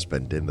confused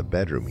husband in the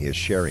bedroom he is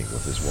sharing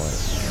with his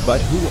wife.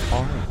 But who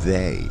are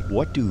they?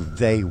 What do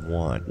they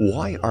want?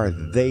 Why are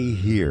they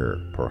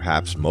here?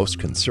 Perhaps most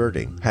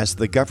concerning, has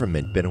the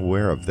government been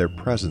aware of their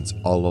presence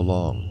all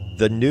along?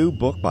 The new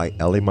book by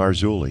Ellie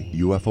Marzulli,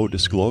 UFO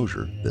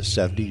Disclosure, the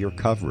 70-year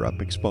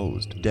cover-up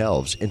exposed,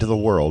 delves into the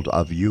world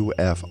of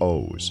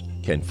UFOs.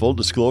 Can full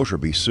disclosure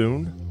be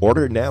soon?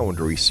 Order now and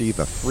receive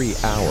a free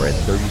hour and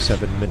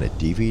 37-minute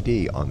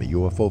DVD on the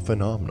UFO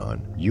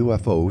phenomenon.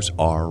 UFOs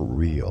are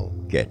real.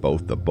 Get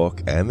both the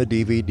book and the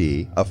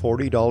DVD, a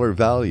 $40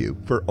 value,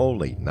 for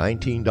only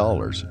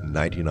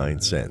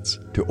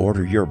 $19.99. To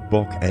order your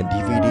book and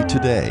DVD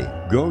today,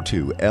 go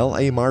to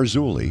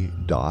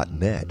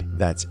lamarzulli.net.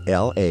 That's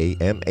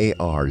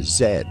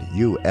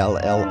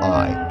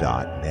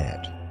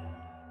LAMARZULLI.net.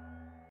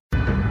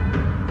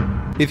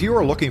 If you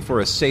are looking for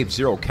a safe,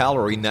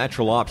 zero-calorie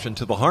natural option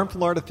to the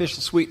harmful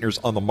artificial sweeteners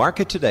on the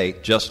market today,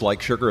 Just Like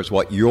Sugar is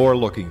what you're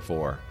looking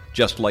for.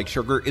 Just Like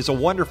Sugar is a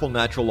wonderful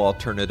natural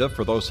alternative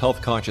for those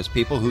health-conscious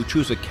people who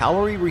choose a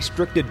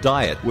calorie-restricted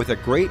diet with a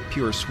great,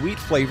 pure, sweet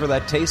flavor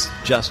that tastes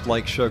just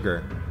like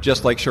sugar.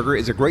 Just Like Sugar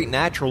is a great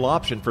natural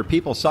option for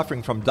people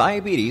suffering from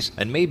diabetes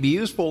and may be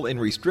useful in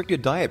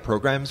restricted diet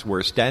programs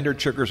where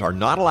standard sugars are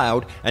not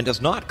allowed and does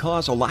not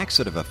cause a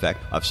laxative effect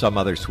of some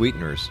other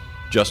sweeteners.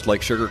 Just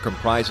Like Sugar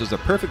comprises a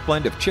perfect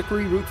blend of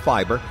chicory root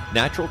fiber,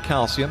 natural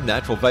calcium,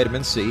 natural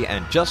vitamin C,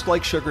 and Just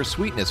Like Sugar's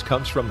sweetness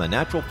comes from the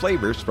natural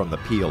flavors from the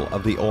peel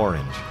of the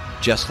orange.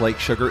 Just Like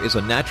Sugar is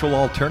a natural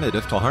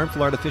alternative to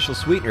harmful artificial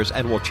sweeteners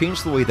and will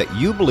change the way that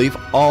you believe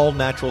all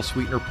natural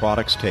sweetener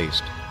products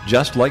taste.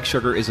 Just Like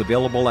Sugar is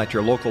available at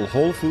your local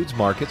Whole Foods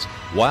markets,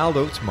 Wild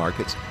Oats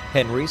markets,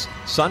 Henry's,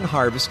 Sun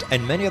Harvest,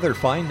 and many other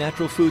fine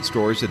natural food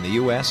stores in the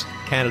U.S.,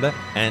 Canada,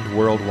 and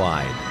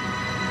worldwide.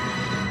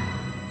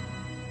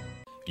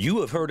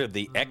 You have heard of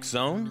the X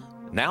Zone?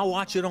 Now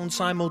watch it on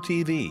Simul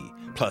TV,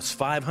 plus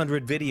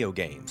 500 video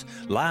games,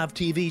 live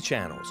TV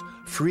channels,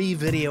 free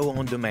video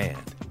on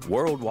demand,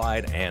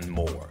 worldwide, and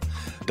more.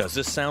 Does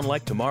this sound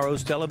like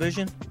tomorrow's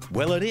television?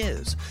 Well, it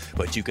is,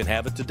 but you can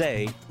have it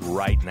today,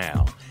 right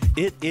now.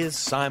 It is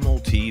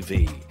Simul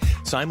TV.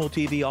 Simul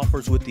TV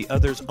offers what the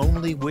others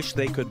only wish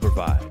they could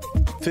provide.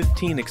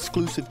 15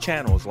 exclusive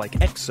channels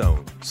like X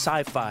Zone,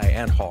 sci-fi,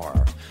 and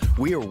horror.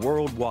 We are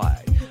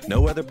worldwide.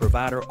 No other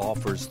provider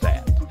offers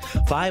that.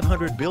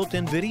 500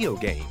 built-in video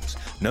games.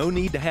 No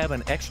need to have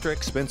an extra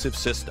expensive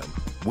system.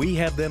 We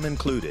have them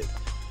included.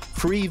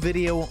 Free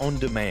video on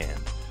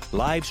demand.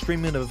 Live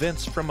streaming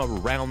events from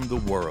around the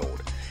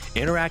world.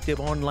 Interactive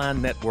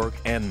online network,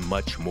 and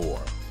much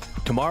more.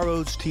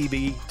 Tomorrow's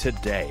TV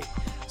today.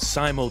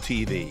 Simul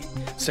TV.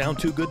 Sound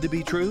too good to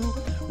be true?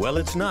 Well,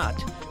 it's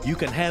not. You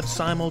can have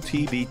Simul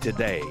TV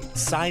today.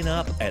 Sign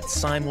up at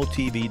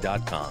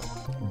simultv.com.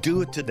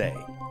 Do it today.